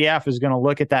 The ATF is going to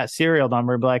look at that serial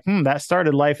number and be like, that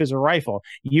started life as a rifle.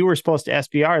 You were supposed to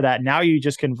SBR that. Now you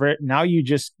just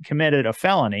committed a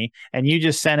felony, and you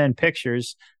just sent in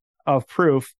pictures of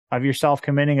proof of yourself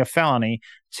committing a felony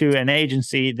to an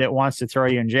agency that wants to throw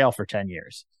you in jail for 10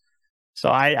 years. So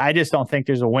I just don't think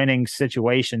there's a winning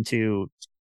situation to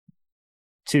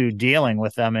dealing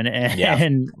with them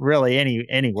in really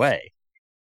any way.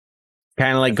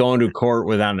 Kind of like going to court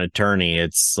without an attorney.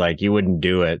 It's like you wouldn't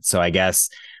do it. So I guess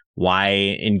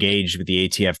why engage with the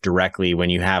ATF directly when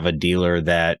you have a dealer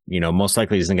that, most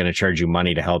likely isn't going to charge you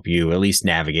money to help you at least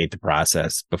navigate the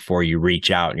process before you reach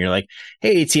out and you're like,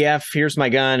 hey, ATF, here's my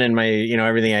gun and my,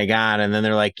 everything I got. And then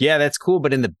they're like, yeah, that's cool.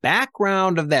 But in the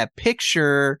background of that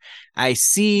picture, I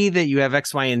see that you have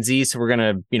X, Y, and Z. So we're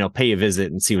going to, pay a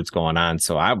visit and see what's going on.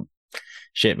 So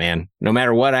shit, man, no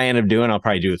matter what I end up doing, I'll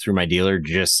probably do it through my dealer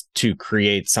just to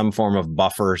create some form of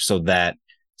buffer so that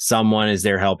someone is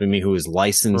there helping me who is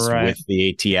licensed with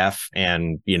the ATF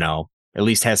and, at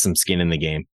least has some skin in the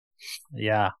game.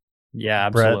 Yeah. Yeah,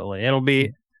 absolutely. Brett, it'll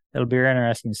be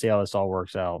interesting to see how this all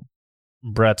works out.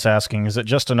 Brett's asking, is it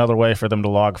just another way for them to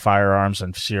log firearms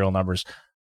and serial numbers?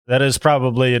 That is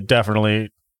definitely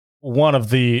one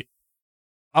of the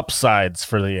upsides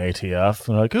for the ATF.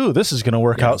 They're like, ooh, this is going to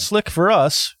work out slick for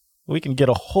us. We can get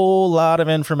a whole lot of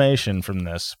information from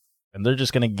this, and they're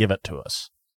just going to give it to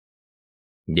us.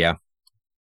 Yeah.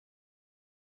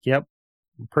 Yep.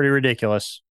 Pretty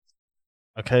ridiculous.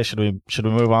 Okay, should we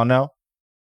move on now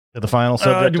to the final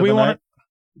subject?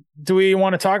 Do we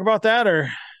want to talk about that,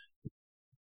 or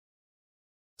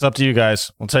it's up to you guys?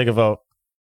 We'll take a vote.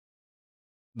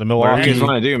 The Milwaukee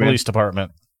Police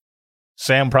Department.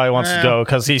 Sam probably wants to go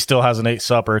because he still hasn't ate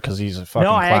supper because he's a fucking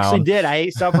clown. No, I actually did. I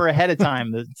ate supper ahead of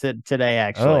time today.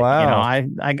 Actually, oh wow!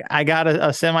 I got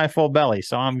a semi-full belly,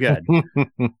 so I'm good.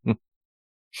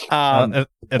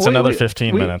 It's another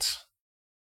 15 minutes.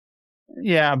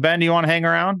 Yeah, Ben, do you want to hang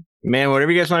around? Man,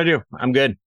 whatever you guys want to do, I'm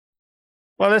good.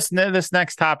 Well, this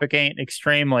next topic ain't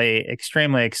extremely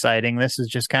exciting. This is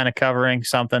just kind of covering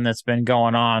something that's been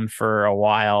going on for a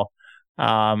while.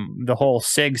 The whole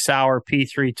Sig Sauer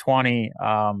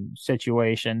P320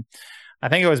 situation. I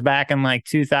think it was back in like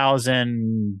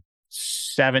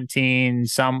 2017,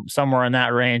 somewhere in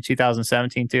that range,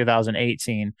 2017,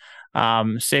 2018.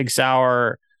 Sig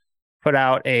Sauer put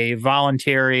out a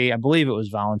voluntary, I believe it was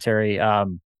voluntary.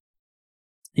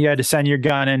 You had to send your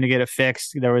gun in to get it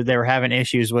fixed. They were having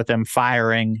issues with them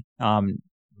firing.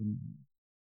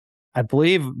 I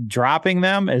believe dropping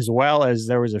them, as well as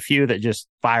there was a few that just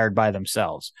fired by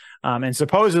themselves. And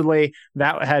supposedly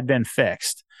that had been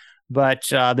fixed. But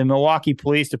the Milwaukee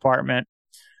Police Department,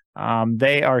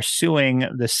 they are suing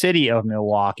the city of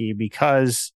Milwaukee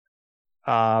because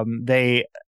the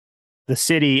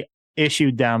city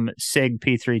issued them SIG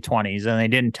P320s and they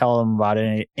didn't tell them about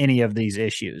any of these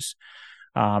issues.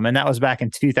 And that was back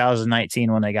in 2019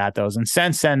 when they got those. And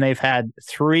since then, they've had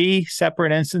 3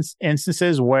 separate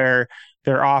instances where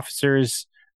their officers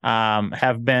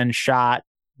have been shot.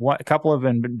 A couple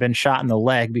have been shot in the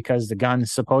leg because the gun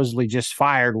supposedly just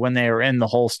fired when they were in the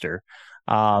holster.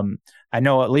 I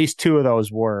know at least 2 of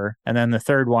those were, and then the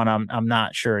third one, I'm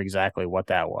not sure exactly what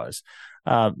that was.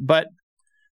 But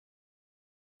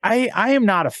I am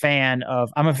not a fan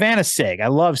of. I'm a fan of SIG. I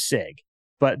love SIG,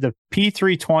 but the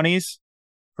P320s,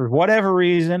 for whatever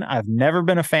reason, I've never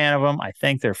been a fan of them. I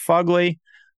think they're fugly,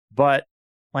 but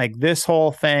like this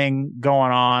whole thing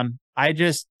going on, I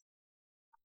don't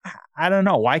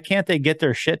know. Why can't they get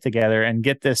their shit together and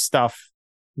get this stuff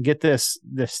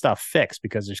fixed?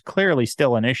 Because there's clearly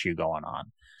still an issue going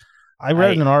on. I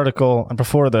read an article, and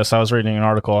before this, I was reading an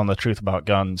article on the Truth About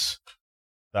Guns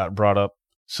that brought up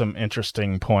some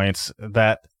interesting points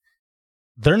that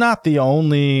they're not the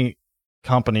only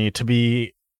company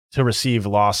to receive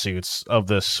lawsuits of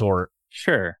this sort.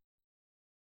 Sure.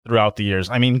 Throughout the years.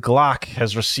 I mean, Glock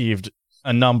has received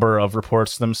a number of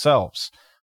reports themselves,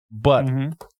 but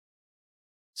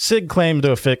SIG claimed to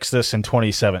have fixed this in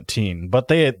 2017, but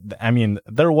there's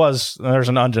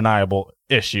an undeniable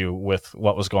issue with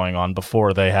what was going on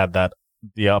before they had the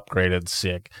upgraded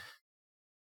SIG.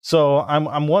 So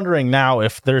I'm wondering now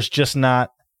if there's just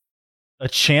not a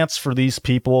chance for these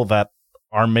people that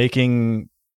are making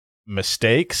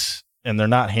mistakes and they're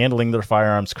not handling their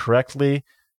firearms correctly.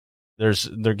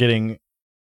 They're getting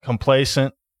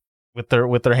complacent with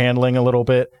their handling a little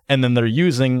bit, and then they're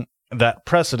using that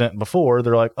precedent before.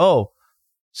 They're like, oh,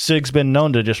 SIG's been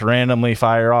known to just randomly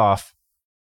fire off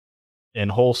in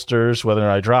holsters, whether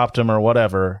I dropped them or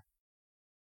whatever.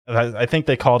 I think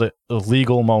they called it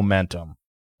illegal momentum.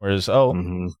 Whereas,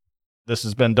 this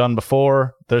has been done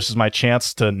before. This is my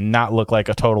chance to not look like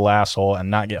a total asshole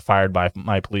and not get fired by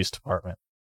my police department.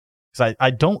 Because I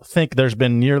don't think there's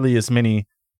been nearly as many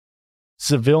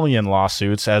civilian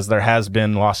lawsuits as there has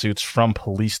been lawsuits from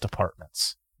police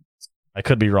departments. I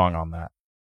could be wrong on that.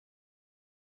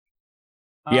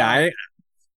 Yeah.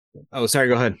 Sorry.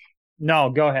 Go ahead.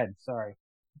 No, go ahead. Sorry.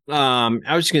 I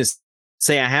was just going to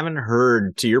say, I haven't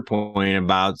heard, to your point,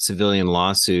 about civilian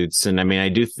lawsuits. And I mean, I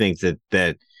do think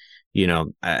that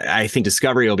I think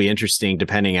discovery will be interesting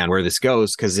depending on where this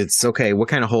goes, because it's okay. What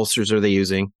kind of holsters are they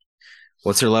using?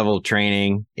 What's their level of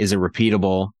training? Is it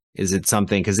repeatable? Is it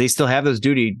something, because they still have those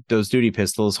duty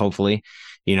pistols, hopefully,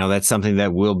 that's something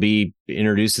that will be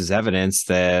introduced as evidence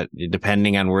that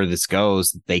depending on where this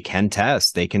goes, they can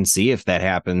test, they can see if that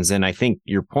happens. And I think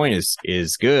your point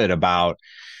is good about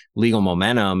legal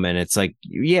momentum. And it's like,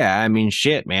 yeah, I mean,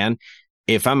 shit, man,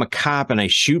 if I'm a cop and I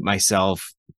shoot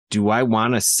myself, do I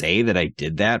want to say that I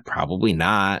did that? Probably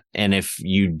not. And if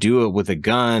you do it with a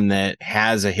gun that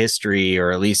has a history,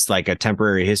 or at least like a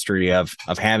temporary history of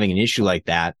having an issue like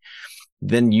that,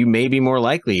 then you may be more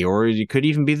likely. Or it could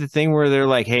even be the thing where they're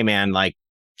like, hey man, like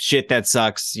shit, that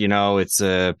sucks. It's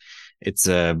a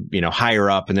higher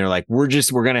up, and they're like, we're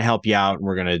going to help you out, and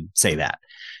we're going to say that.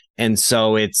 And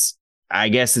so I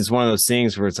guess it's one of those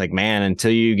things where it's like, man,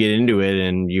 until you get into it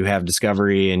and you have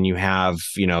discovery and you have,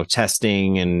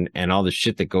 testing and all the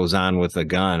shit that goes on with a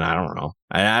gun, I don't know.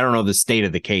 I don't know the state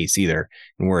of the case either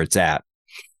and where it's at.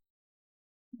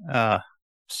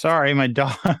 Sorry, my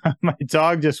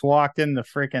dog just walked in the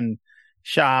freaking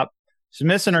shop. She's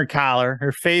missing her collar.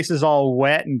 Her face is all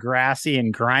wet and grassy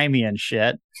and grimy and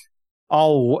shit.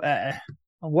 What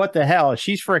the hell?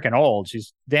 She's freaking old.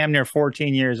 She's damn near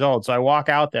 14 years old. So I walk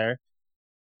out there.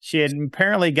 She had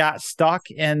apparently got stuck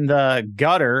in the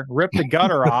gutter, ripped the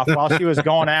gutter off while she was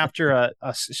going after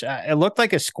it looked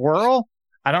like a squirrel.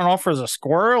 I don't know if it was a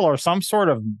squirrel or some sort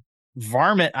of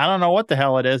varmint. I don't know what the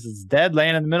hell it is. It's dead,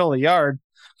 laying in the middle of the yard.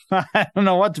 I don't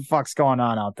know what the fuck's going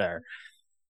on out there.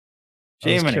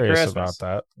 I was curious about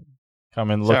that. Come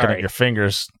in looking at your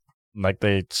fingers like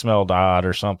they smelled odd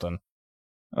or something.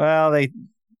 Well, they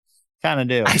kind of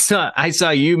do. I saw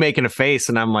you making a face,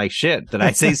 and I'm like, shit, did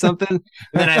I say something? And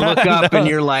then I look up and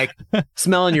you're like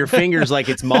smelling your fingers like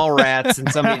it's mall rats,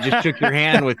 and somebody just shook your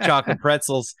hand with chocolate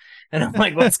pretzels. And I'm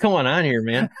like, what's going on here,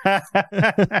 man?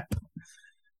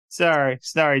 Sorry.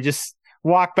 Just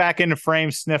walk back into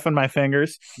frame sniffing my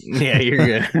fingers. Yeah, you're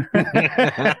good.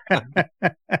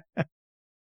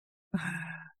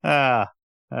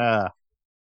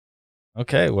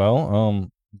 Okay, well,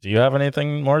 do you have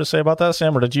anything more to say about that,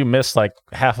 Sam, or did you miss like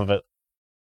half of it?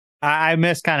 I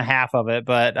missed kind of half of it,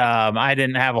 but I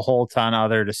didn't have a whole ton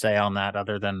other to say on that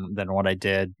other than what I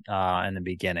did in the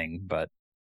beginning. But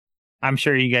I'm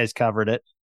sure you guys covered it.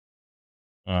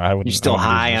 You're still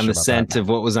high on the scent of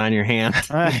what was on your hand.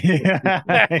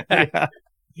 Yeah.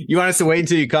 You want us to wait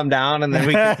until you come down and then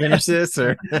we can finish this,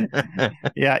 or?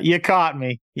 Yeah, you caught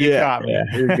me. You caught me. Yeah,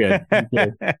 you're good.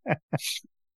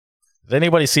 Did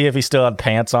anybody see if he still had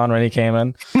pants on when he came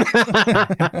in?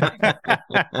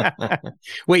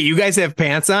 Wait, you guys have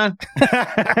pants on?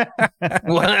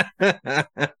 What?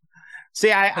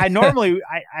 See, I normally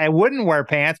I wouldn't wear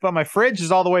pants, but my fridge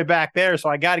is all the way back there, so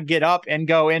I got to get up and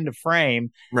go into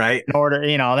frame, right? In order,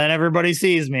 then everybody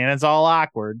sees me, and it's all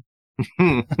awkward.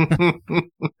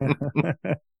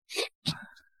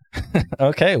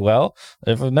 Okay, well,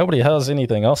 if nobody has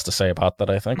anything else to say about that,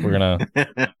 I think we're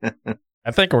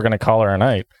gonna call her a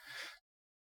night.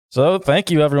 So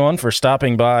thank you everyone for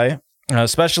stopping by,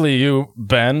 especially you,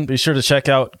 Ben. Be sure to check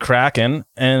out Kraken,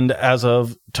 and as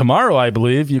of tomorrow, I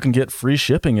believe you can get free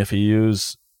shipping if you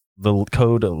use the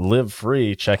code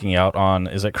LIVEFREE. Checking out on,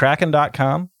 is it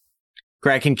Kraken.com?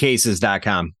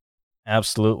 KrakenCases.com.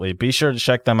 Absolutely. Be sure to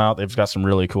check them out. They've got some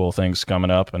really cool things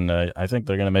coming up, and I think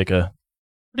they're going to make a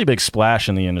pretty big splash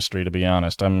in the industry, to be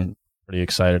honest. I'm pretty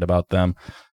excited about them.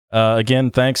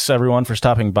 Again, thanks everyone for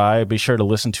stopping by. Be sure to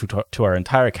listen to our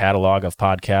entire catalog of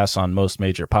podcasts on most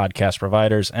major podcast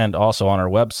providers and also on our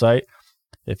website.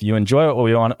 If you enjoy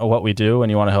what we do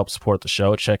and you want to help support the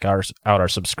show, check out our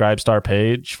Subscribestar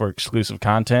page for exclusive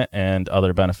content and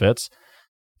other benefits.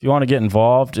 If you want to get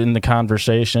involved in the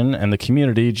conversation and the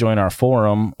community, join our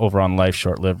forum over on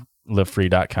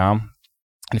lifeshortlivefree.com.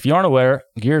 And if you aren't aware,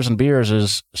 Gears and Beers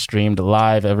is streamed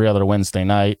live every other Wednesday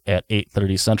night at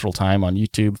 8:30 Central Time on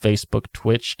YouTube, Facebook,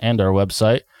 Twitch, and our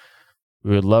website.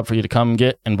 We would love for you to come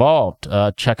get involved.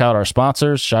 Check out our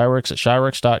sponsors, Shyworks at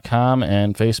shyworks.com,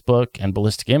 and Facebook, and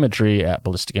Ballistic Imagery at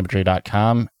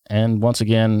ballisticimagery.com. And once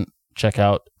again, check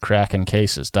out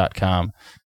krakencases.com.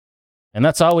 And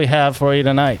that's all we have for you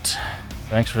tonight.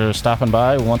 Thanks for stopping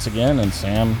by once again, and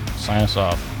Sam, sign us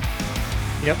off.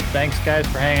 Yep. Thanks, guys,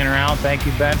 for hanging around. Thank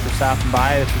you, Ben, for stopping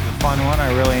by. This was a fun one.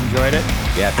 I really enjoyed it.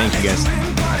 Yeah, thank you, guys.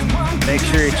 Make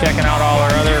sure you're checking out all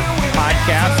our other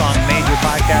podcasts on major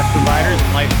podcast providers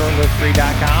and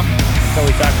lifeshortlivefree.com. Until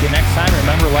we talk to you next time,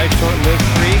 remember, life short, live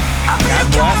free. God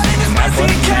bless. God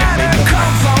bless.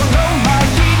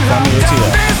 From the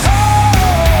ATF.